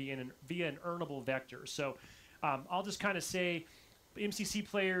opportunity via an earnable vector. So I'll just kind of say MCC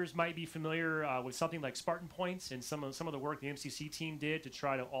players might be familiar with something like Spartan Points and some of the work the MCC team did to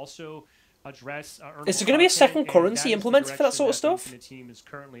try to also address earnable Is there going to be a content, second and currency that is the implemented for that sort of direction that stuff? the Infinite team is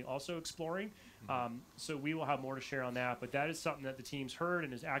currently also exploring. So we will have more to share on that, but that is something that the team's heard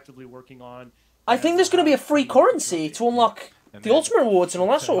and is actively working on. I think there's going to be a free currency to unlock And the then ultimate rewards and all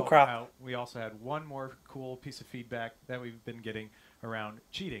that to sort of help crap. out, we also had one more cool piece of feedback that we've been getting around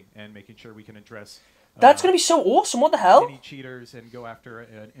cheating and making sure we can address That's going to be so awesome. What the hell? any cheaters and go after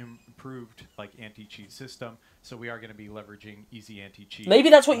an improved like anti-cheat system. So we are going to be leveraging easy anti-cheat.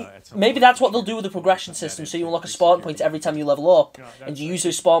 Maybe that's what at some maybe point that's this what they'll year do with the to progression implement system. that So you into unlock a increase spawn security. point every time you level up, Yeah, and you that's use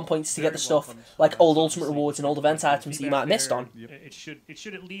those spawn points to get very the stuff welcome. like That's old obviously ultimate rewards and old good event items that you feedback might have missed there. on. It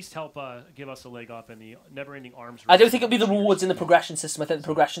should at least help give us a leg up in the never-ending arms race. I don't think it'll be the Cheaters. rewards in the progression system. I think the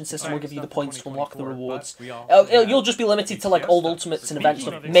progression system will Alright, give you the stuff for points to unlock the 2024, rewards. but we also have You'll just be limited to like HCS old stuff. ultimates and Speaking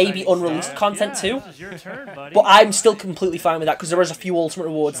eventually Speaking of maybe exciting unreleased stuff, content yeah, too. This is your turn, buddy. But I'm All still right. completely fine with that because there is a few ultimate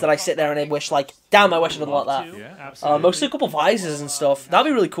rewards that I sit there and I wish like, damn, I wish I'd unlocked that. Yeah, Absolutely. Mostly a couple visors and stuff. That'd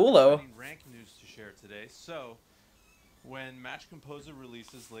be really cool though. Exciting rank news to share today. So, when Match Composer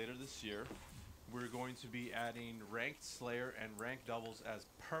releases later this year, we're going to be adding Ranked Slayer and Ranked Doubles as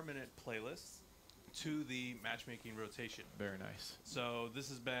permanent playlists to the matchmaking rotation. Very nice. So this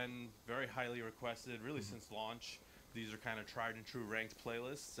has been very highly requested, really since launch. These are kind of tried and true ranked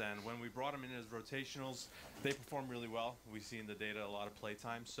playlists, and when we brought them in as rotationals, they perform really well. We see in the data a lot of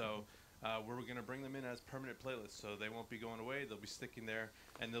playtime, so we're going to bring them in as permanent playlists. So they won't be going away; they'll be sticking there,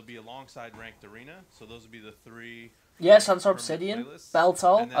 and they'll be alongside Ranked Arena. So those will be the three. Yeah, Sansa permanent Obsidian, playlists.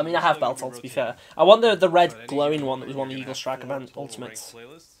 Beltol. And then I mean, I we're have still gonna be Beltol to be rotating. fair. I want the But red any glowing given one that was moment, one of the you're Eagle gonna Strike have four event total ultimates. ranked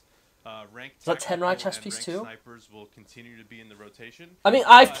playlists. Ranked Is that 10 tactical right chess and piece ranked too? Snipers will continue to be in the rotation. I mean,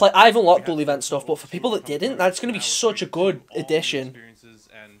 But I've unlocked we dual have event some stuff, but for tools people to that come didn't, through. that's going to be Now we're such a creating good all new addition. Experiences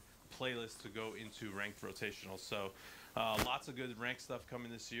and playlists to go into ranked rotational. So lots of good ranked stuff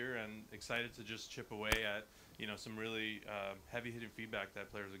coming this year, and excited to just chip away at some really heavy hitting feedback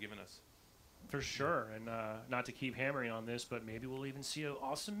that players are giving us. For sure, and not to keep hammering on this, but maybe we'll even see an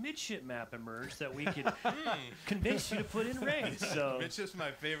awesome midship map emerge that we could convince you to put in ranks. So Midship's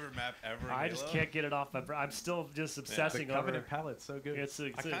my favorite map ever. In I just Halo. can't get it off my brain. I'm still just The obsessing over Covenant palette's so good. It's I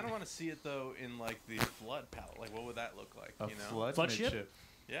kind of want to see it though in like the flood palette. Like, what would that look like? A You know? Flood ship? midship.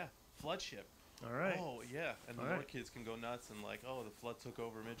 Yeah, flood ship. all right. Oh yeah, and the All more right. kids can go nuts and like, oh, the flood took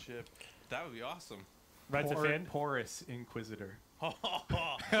over midship. That would be awesome. Right to fin. Porous Inquisitor. Oh,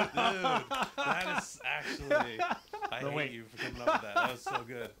 dude, that is actually. I No, hate wait. you for coming up with that. That was so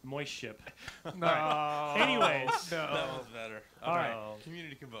good. Moist ship. No. Anyways, That was better. All right.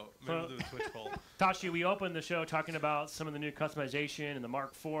 Community can vote. Maybe we'll do a Twitch poll. Tashi, we opened the show talking about some of the new customization and the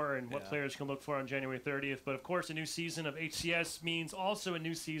Mark IV and what Yeah. players can look for on January 30th. But of course, a new season of HCS means also a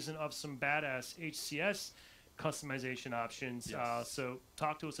new season of some badass HCS customization options. Yes. So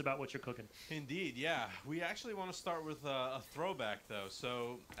talk to us about what you're cooking. Indeed, yeah. We actually want to start with a throwback, though.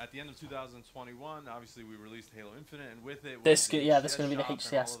 So at the end of 2021, obviously we released Halo Infinite, and with it, This was the yeah, this is HCS going to be the shop and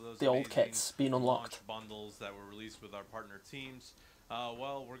HCS, all of those the old amazing kits being unlocked. launch bundles that were released with our partner teams.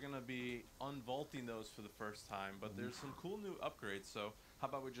 Well, we're going to be unvaulting those for the first time, but there's some cool new upgrades. So how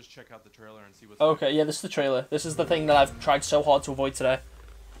about we just check out the trailer and see what's Okay, yeah, this is the trailer. This is the thing that I've tried so hard to avoid today.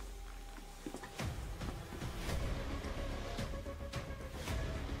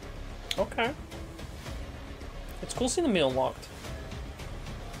 Okay. It's cool seeing them be unlocked.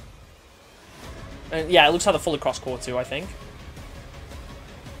 And yeah, it looks like the fully cross core too, I think.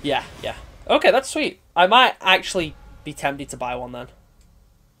 Yeah, yeah. Okay, that's sweet. I might actually be tempted to buy one then.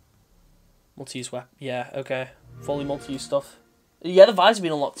 Multi-use weapon. Yeah, okay. Fully multi-use stuff. Yeah, the visor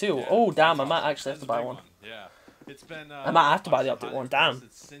being unlocked too. Yeah, Oh, damn, I that's might awesome. actually have That's to a buy big one. Yeah. It's been. I might have to buy the obviously update highly one, damn.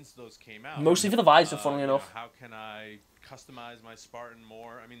 requested since those came out. Mostly for the visor, funnily You know, enough. how can I customize my Spartan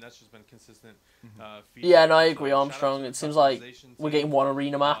more? I mean, that's just been consistent. Yeah, no, I feedback. agree, So Armstrong. shout out to It the seems like customization we're team. getting one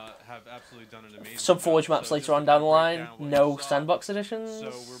arena map. Have absolutely done an amazing Some Forge job. maps So later just on to down the break line. down what No you saw. sandbox editions.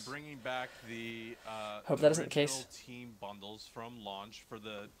 So we're bringing back the Hope that isn't the case. original team bundles from launch for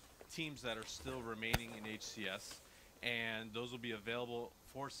the teams that are still remaining in HCS, and those will be available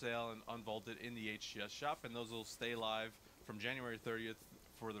for sale and unvaulted in the HCS shop, and those will stay live from January 30th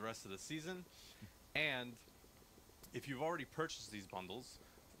for the rest of the season. And if you've already purchased these bundles,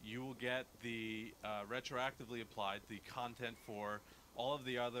 you will get the retroactively applied the content for all of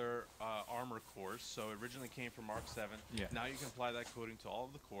the other armor cores. So it originally came from Mark 7. Yeah. Now you can apply that coding to all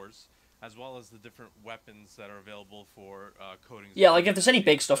of the cores, as well as the different weapons that are available for coding. Yeah, like if there's any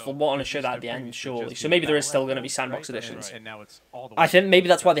big stuff, So we'll want to show that at the end, surely. So maybe there is still going to be sandbox editions. And now it's all the I think maybe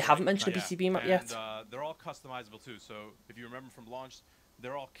that's why they Right. haven't mentioned the Yeah, BTB map yet. And they're all customizable too. So if you remember from launch,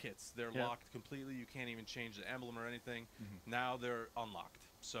 they're all kits. They're Yeah. locked completely. You can't even change the emblem or anything. Mm-hmm. Now they're unlocked.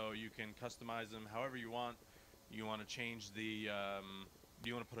 So you can customize them however you want. You want to change the,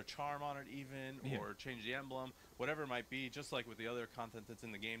 you want to put a charm on it even, Yeah. or change the emblem, whatever it might be. Just like with the other content that's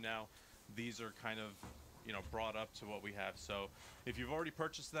in the game now, these are kind of, you know, brought up to what we have. So if you've already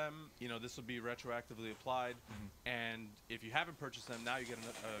purchased them, you know, this will be retroactively applied. And if you haven't purchased them, now you get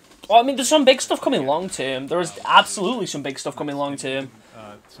Well, I mean, there's some big stuff coming long term. There is absolutely some big stuff coming long term.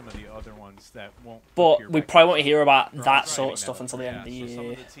 Some of the other ones that won't. But appear we right probably won't hear about Right, that right. sort of stuff until the end of the So some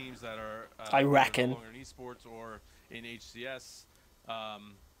year. of the teams that are I either reckon. no longer in esports or in HCS,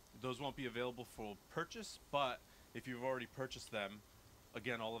 those won't be available for purchase. But if you've already purchased them,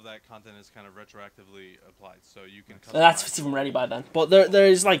 again, all of that content is kind of retroactively applied, so you can. And that's if customize it's even ready by then. But there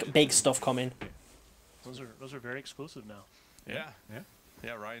is like big stuff coming. Those are very exclusive now.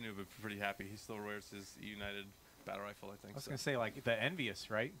 Yeah, Ryan would be pretty happy. He still wears his United battle rifle, I think. I was so. gonna say like the Envious,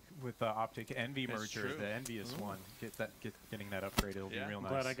 right? With the optic Envy It's merger, true. the Envious one. Getting that upgrade, it'll Yeah. be real I'm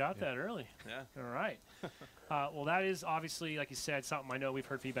nice. glad I got Yeah. that early. Yeah. All right. Well, that is obviously, like you said, something I know we've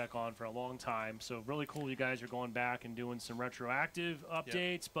heard feedback on for a long time. So really cool you guys are going back and doing some retroactive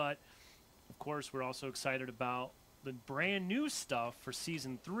updates. But, of course, we're also excited about the brand new stuff for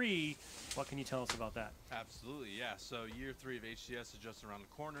Season 3. What can you tell us about that? Absolutely, yeah. So year 3 of HCS is just around the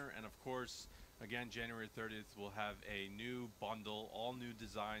corner, and of course, again, January 30th, we'll have a new bundle, all new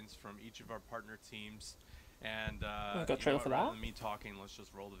designs from each of our partner teams. And got a you know trailer what, for rather that? than me talking, let's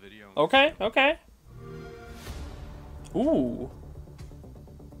just roll the video. and Okay, see. okay. Ooh.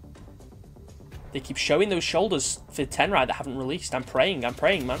 They keep showing those shoulders for Tenrai that haven't released. I'm praying,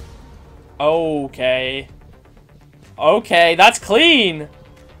 man. Okay. Okay, that's clean.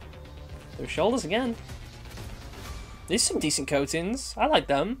 Those shoulders again. These some decent coatings. I like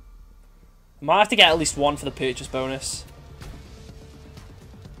them. I might have to get at least one for the purchase bonus.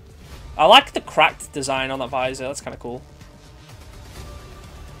 I like the cracked design on that visor. That's kind of cool.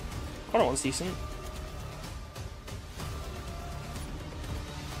 Corner one's decent.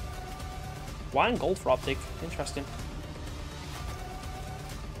 Why in gold for optic? Interesting.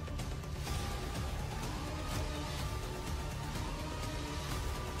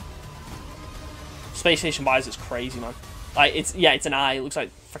 Space Station buys is crazy, man. Like, it's an eye. It looks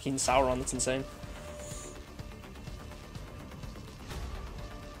like freaking Sauron. That's insane.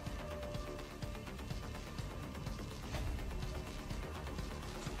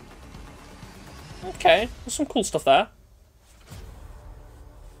 Okay, there's some cool stuff there.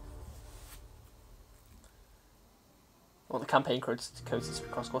 Oh, the campaign codes is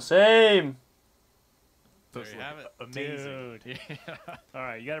cross-core. Same! There you have it. Amazing. Dude. All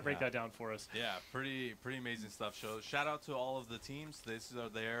right, you got to break that down for us. Yeah, pretty amazing stuff. So shout out to all of the teams. These are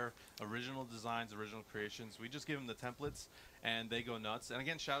their original designs, original creations. We just give them the templates, and they go nuts. And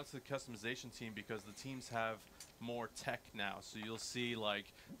again, shout out to the customization team because the teams have more tech now. So you'll see like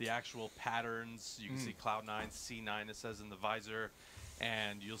the actual patterns. You can see Cloud9, C9, it says in the visor.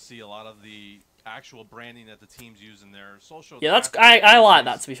 And you'll see a lot of the actual branding that the teams use in their social. Yeah, that's I like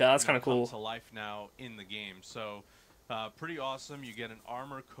that, to be fair. That's kind of cool. To life now in the game. So pretty awesome. You get an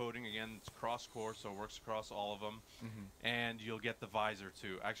armor coating. Again, it's cross-core, so it works across all of them. And you'll get the visor,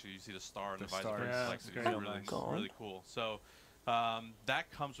 too. Actually, you see the star in the visor. Yeah, It's great. really cool. So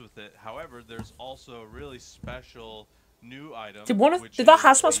that comes with it. However, there's also a really special new item. Did that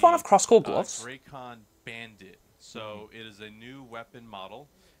hazmat spawn have cross-core gloves? Dracon Bandit. So it is a new weapon model,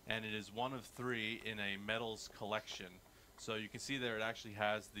 and it is one of 3 in a metals collection. So you can see there it actually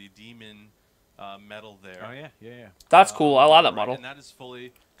has the demon metal there. Oh, yeah. That's cool. I like that model. And that is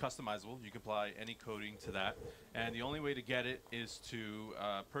fully customizable. You can apply any coating to that. And the only way to get it is to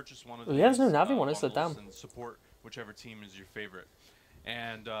purchase one of these. Yeah, there's no Navi one, is there? bundles Damn. and support whichever team is your favorite.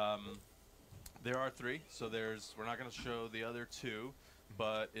 And there are 3. So we're not going to show the other 2.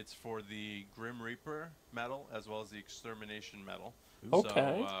 But it's for the Grim Reaper medal as well as the Extermination medal.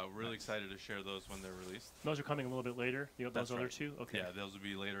 Okay. So really excited to share those when they're released. Those are coming a little bit later. Those That's other right. 2? Okay. Yeah, those will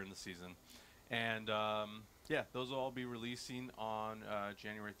be later in the season. And yeah, those will all be releasing on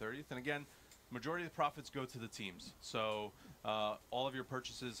January 30th. And again, majority of the profits go to the teams. So all of your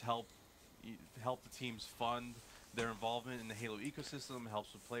purchases help the teams fund their involvement in the Halo ecosystem,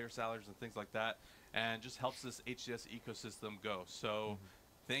 helps with player salaries and things like that, and just helps this HCS ecosystem go. So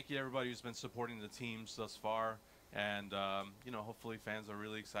thank you to everybody who's been supporting the teams thus far. And, you know, hopefully fans are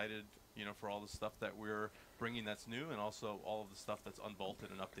really excited, you know, for all the stuff that we're bringing that's new and also all of the stuff that's unbolted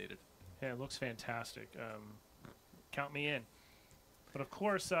and updated. Yeah, it looks fantastic. Count me in. But of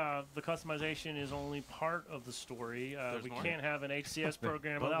course, the customization is only part of the story. We more. can't have an HCS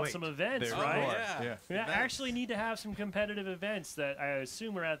program But without wait, some events, there's right? more. Yeah. We actually need to have some competitive events that I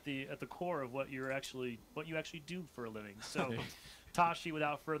assume are at the core of what you actually do for a living. So, Tashi,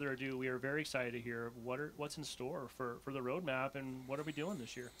 without further ado, we are very excited to hear what's in store for the roadmap and what are we doing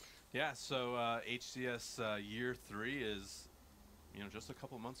this year. Yeah, so HCS Year 3 is, you know, just a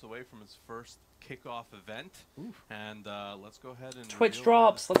couple months away from its first kickoff event. Oof. And let's go ahead and Twitch reveal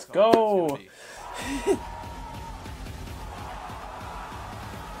drops, what this let's kickoff go. is gonna be.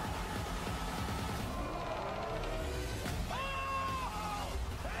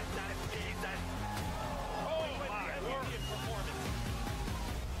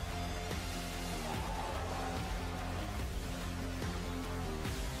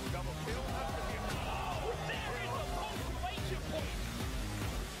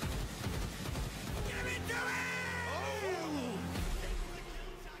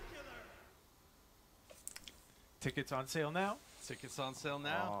 Tickets on sale now? Tickets on sale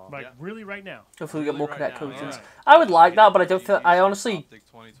now. Like, Yeah. really right now. Hopefully we get more Right cadet now, coaches. yeah. I would like that, but I don't feel. I honestly Optic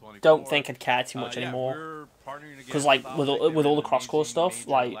 2024. don't think I'd care too much Yeah, anymore. we're partnering again 'Cause, like, with all- Optic. with all the They had an cross-core amazing stuff, major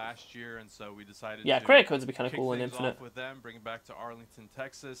like- last year, and so we decided Yeah, to credit codes would be kind of kick cool in things Infinite. off with them, bring it back to Arlington,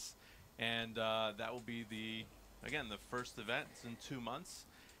 Texas, and that will be the first event in 2 months.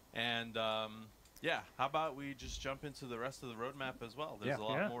 And yeah, how about we just jump into the rest of the roadmap as well? There's Yeah. a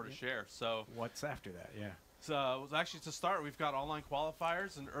lot Yeah. more to share. So What's after that? Yeah. so actually, to start, we've got online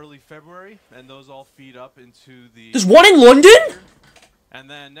qualifiers in early February, and those all feed up into the. There's one in London. And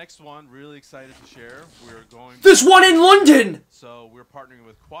then next one, really excited to share. We're going. There's one in London. So we're partnering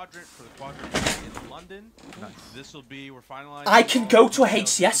with Quadrant for the Quadrant Day in London. Nice. This will be we're finalizing. I can all go the to a details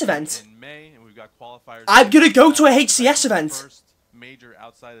HCS event. in May, and we've got qualifiers. I'm gonna for go that. to a HCS That's the event. First major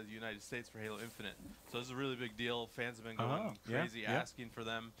outside of the United States for Halo Infinite. So this is a really big deal. Fans have been going yeah, crazy yeah. asking for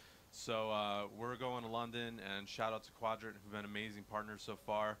them. So we're going to London, and shout out to Quadrant, who've been amazing partners so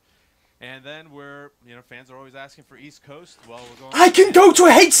far. And then fans are always asking for East Coast. Well, we're going. I can go to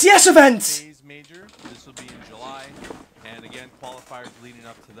a HCS event. Phase major. This will be in July, and again, qualifiers leading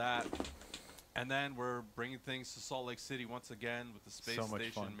up to that. And then we're bringing things to Salt Lake City once again with the Space So much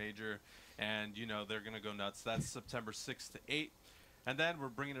Station fun. Major. And, you know, they're going to go nuts. That's September 6th to 8th. And then we're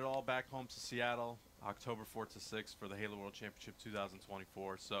bringing it all back home to Seattle, October 4th to 6th for the Halo World Championship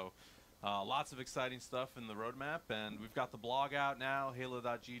 2024. So lots of exciting stuff in the roadmap. And we've got the blog out now,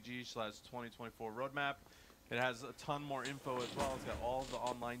 halo.gg/2024 roadmap. It has a ton more info as well. It's got all the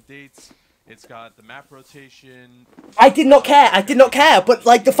online dates. It's got the map rotation. I did not care. I did not care. But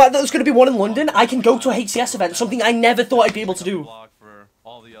like the fact that there's going to be one in London, I can go to a HCS event, something I never thought I'd be able to do. Blog for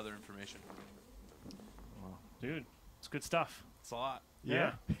all the other information. Dude, it's good stuff. It's a lot.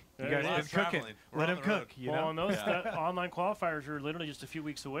 Yeah. You Yeah, guys a lot been of traveling. cooking. We're Let on him the road. cook. You Well, know. and those online qualifiers are literally just a few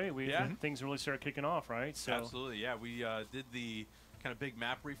weeks away. Yeah. Things really start kicking off, right? So Absolutely, yeah. We did the kind of big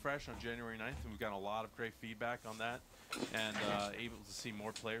map refresh on January 9th, and we've gotten a lot of great feedback on that, and able to see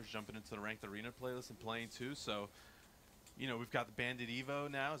more players jumping into the Ranked Arena playlist and playing too. So, you know, we've got the Bandit Evo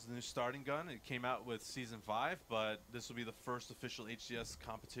now as the new starting gun. It came out with Season 5, but this will be the first official HCS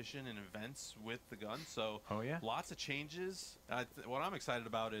competition and events with the gun. So, Oh, yeah? lots of changes. What I'm excited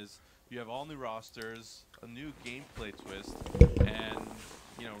about is you have all new rosters, a new gameplay twist, and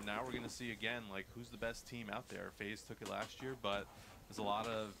you know, now we're going to see again, like, who's the best team out there. FaZe took it last year, but there's a lot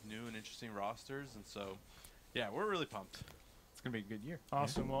of new and interesting rosters, and so, yeah, we're really pumped. It's going to be a good year.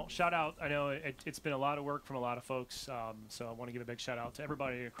 awesome. Well, shout out. I know it's been a lot of work from a lot of folks, so I want to give a big shout out to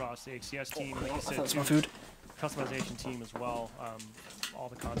everybody across the HCS team. Like you said, That's my too, food. customization team as well. All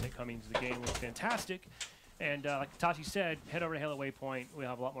the content coming to the game was fantastic. And like Tashi said, head over to Halo Waypoint. We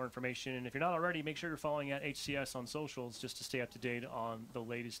have a lot more information. And if you're not already, make sure you're following at HCS on socials just to stay up to date on the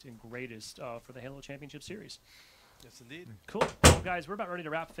latest and greatest for the Halo Championship Series. Yes, indeed. Cool. Well, guys, we're about ready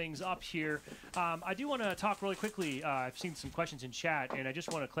to wrap things up here. I do want to talk really quickly. I've seen some questions in chat, and I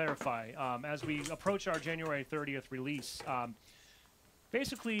just want to clarify. As we approach our January 30th release,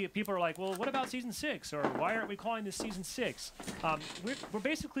 basically, people are like, well, what about Season 6? Or why aren't we calling this Season 6?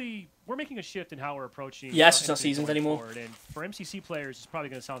 We're making a shift in how we're approaching Yes, it's not MCC seasons going anymore. forward. And for MCC players, it's probably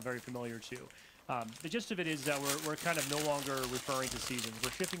going to sound very familiar, too. The gist of it is that we're kind of no longer referring to seasons. We're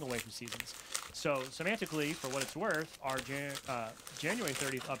shifting away from seasons. So semantically, for what it's worth, our January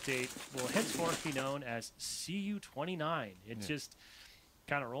 30th update will henceforth be known as CU29. It just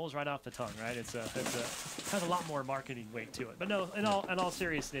kind of rolls right off the tongue, right? It has a lot more marketing weight to it. But no, in all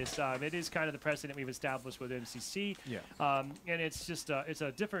seriousness, it is kind of the precedent we've established with MCC. Yeah. And it's just it's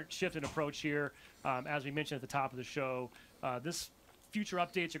a different shift in approach here. As we mentioned at the top of the show, this future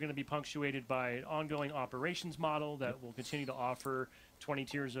updates are going to be punctuated by an ongoing operations model that will continue to offer 20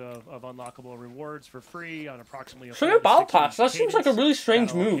 tiers of unlockable rewards for free on approximately a So your battle 4 to 6 pass, that week seems like a cadence. really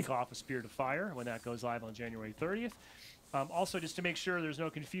strange That'll move. Kick off a Spirit of Fire when that goes live on January 30th. Also, just to make sure there's no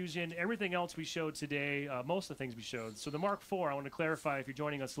confusion, everything else we showed today, most of the things we showed. So the Mark IV, I want to clarify if you're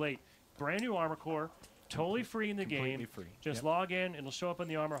joining us late, brand new armor core, totally free in the Completely game. free. Just Yep. log in, it'll show up in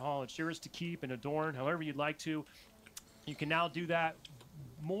the armor hall. It's yours to keep and adorn however you'd like to. You can now do that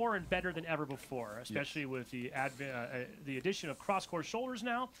more and better than ever before, especially with the addition of cross-core shoulders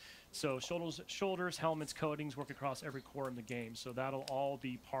now. So shoulders, helmets, coatings work across every core in the game. So that'll all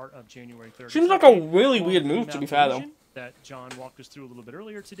be part of January 30th. Seems like a really weird move, to be fair, though. That John walked us through a little bit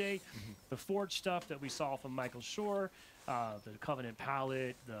earlier today. The Forge stuff that we saw from Michael Shore, the Covenant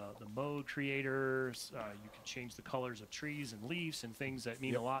palette, the mode creators. You can change the colors of trees and leaves and things that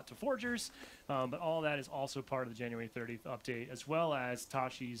mean a lot to Forgers. But all that is also part of the January 30th update, as well as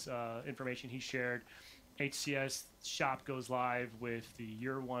Tashi's information he shared. HCS shop goes live with the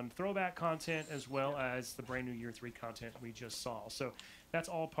Year 1 throwback content, as well as the brand new Year 3 content we just saw. So that's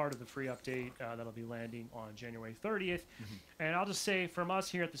all part of the free update that'll be landing on January 30th. And I'll just say from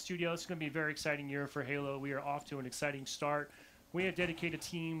us here at the studio, it's going to be a very exciting year for Halo. We are off to an exciting start. We have a dedicated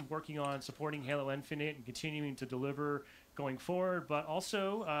team working on supporting Halo Infinite and continuing to deliver going forward. But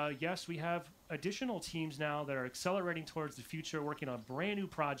also, yes, we have additional teams now that are accelerating towards the future, working on brand new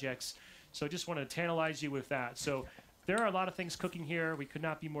projects. So just want to tantalize you with that. So there are a lot of things cooking here. We could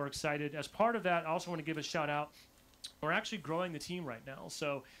not be more excited. As part of that, I also want to give a shout out. We're actually growing the team right now.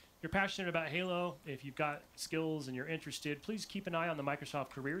 So if you're passionate about Halo, if you've got skills and you're interested, please keep an eye on the Microsoft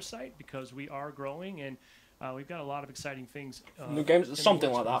career site because we are growing and we've got a lot of exciting things. New games, in the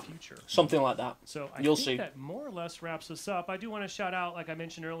something works like for the that. future. Something like that. So I You'll think see. that more or less wraps us up. I do want to shout out, like I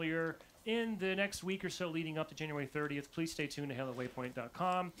mentioned earlier, in the next week or so leading up to January 30th, please stay tuned to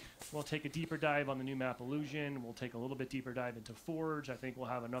HaloWaypoint.com. We'll take a deeper dive on the new map Illusion. We'll take a little bit deeper dive into Forge. I think we'll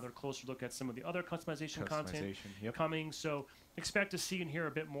have another closer look at some of the other customization content coming. So expect to see and hear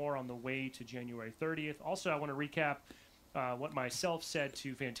a bit more on the way to January 30th. Also, I want to recap what myself said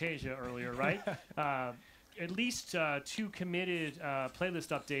to Fantasia earlier, right? at least 2 committed playlist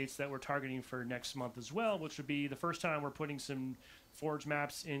updates that we're targeting for next month as well, which would be the first time we're putting some Forge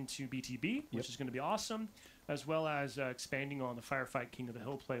maps into BTB, which is going to be awesome, as well as expanding on the Firefight King of the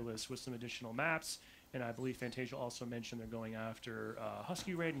Hill playlist with some additional maps. And I believe Fantasia also mentioned they're going after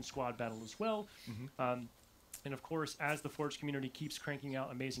Husky Raid and Squad Battle as well. And of course, as the Forge community keeps cranking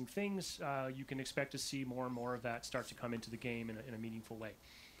out amazing things, you can expect to see more and more of that start to come into the game in a meaningful way.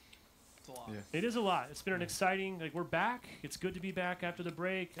 It's a lot. Yeah. It is a lot. It's been an exciting, like, we're back. It's good to be back after the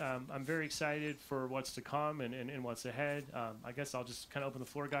break. I'm very excited for what's to come and what's ahead. I guess I'll just kind of open the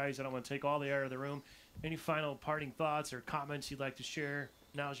floor, guys. I don't want to take all the air of the room. Any final parting thoughts or comments you'd like to share?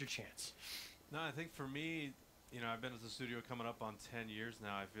 Now's your chance. No, I think for me, you know, I've been at the studio coming up on 10 years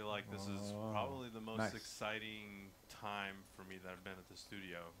now. I feel like this is probably the most exciting time for me that I've been at the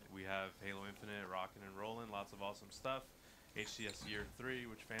studio. We have Halo Infinite rocking and rolling, lots of awesome stuff. HCS Year 3,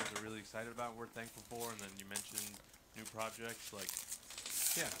 which fans are really excited about and we're thankful for. And then you mentioned new projects. Like,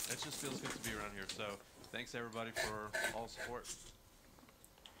 yeah, it just feels good to be around here. So thanks, everybody, for all the support.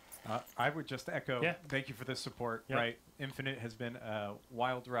 I would just echo, thank you for the support, right? Infinite has been a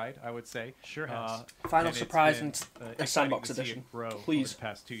wild ride, I would say. Sure has. Final surprise and a sandbox edition. Grow Please. over the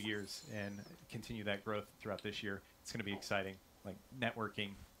past 2 years and continue that growth throughout this year. It's going to be exciting. Like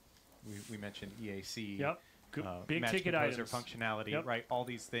networking, we mentioned EAC. Yep. Big ticket items. Functionality, right? All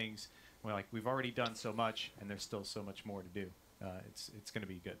these things. We've already done so much, and there's still so much more to do. It's going to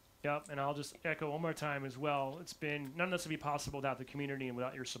be good. Yep, and I'll just echo one more time as well. It's been none of this would be possible without the community and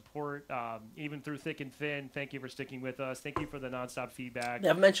without your support, even through thick and thin. Thank you for sticking with us. Thank you for the nonstop feedback. They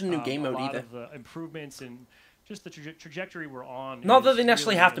haven't mentioned new game mode either. A lot of the improvements and just the trajectory we're on. Not that they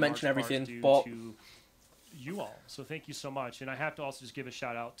necessarily have to mention everything, but to you all. So thank you so much. And I have to also just give a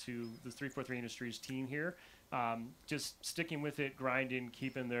shout out to the 343 Industries team here. Just sticking with it, grinding,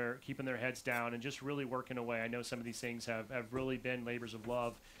 keeping their heads down, and just really working away. I know some of these things have really been labors of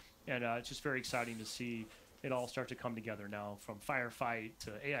love, and it's just very exciting to see it all start to come together now, from Firefight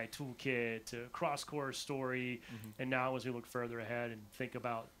to AI Toolkit to cross-core story, and now as we look further ahead and think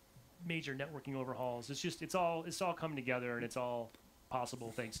about major networking overhauls, it's all coming together, and it's all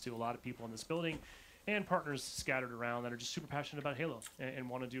possible thanks to a lot of people in this building and partners scattered around that are just super passionate about Halo and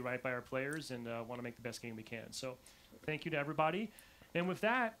want to do right by our players and want to make the best game we can. So thank you to everybody. And with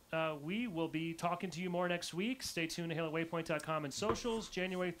that, we will be talking to you more next week. Stay tuned to HaloWaypoint.com and socials.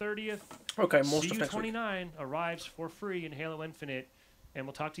 January 30th, okay, most of next week. CU29 arrives for free in Halo Infinite, and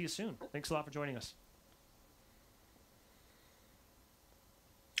we'll talk to you soon. Thanks a lot for joining us.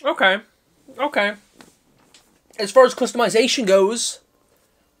 Okay. As far as customization goes,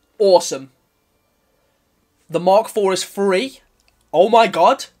 awesome. The Mk4 is free. Oh my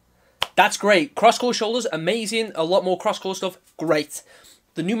god. That's great. Cross-color shoulders, amazing. A lot more cross-color stuff, great.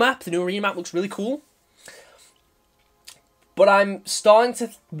 The new map, the new arena map looks really cool. But I'm starting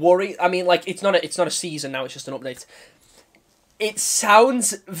to worry. I mean, like, it's not a season now, it's just an update. It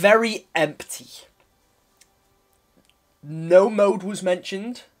sounds very empty. No mode was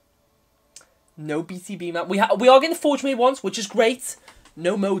mentioned. No BTB map. We are getting the Forge made once, which is great.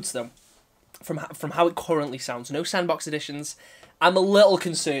 No modes, though. From how it currently sounds. No sandbox editions. I'm a little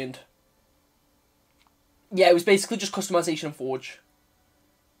concerned. Yeah, it was basically just customization and Forge.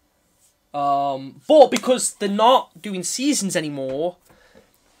 But because they're not doing seasons anymore,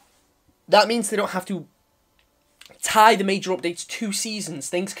 that means they don't have to tie the major updates to seasons.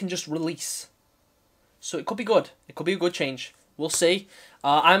 Things can just release. So it could be good. It could be a good change. We'll see.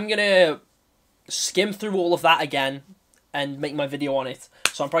 I'm going to skim through all of that again and make my video on it.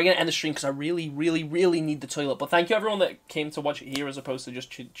 So I'm probably going to end the stream because I really, really, really need the toilet. But thank you everyone that came to watch it here as opposed to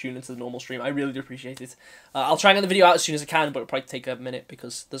just tune into the normal stream. I really do appreciate it. I'll try and get the video out as soon as I can, but it'll probably take a minute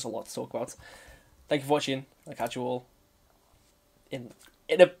because there's a lot to talk about. Thank you for watching. I'll catch you all in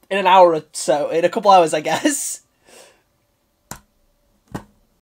an hour or so. In a couple hours, I guess.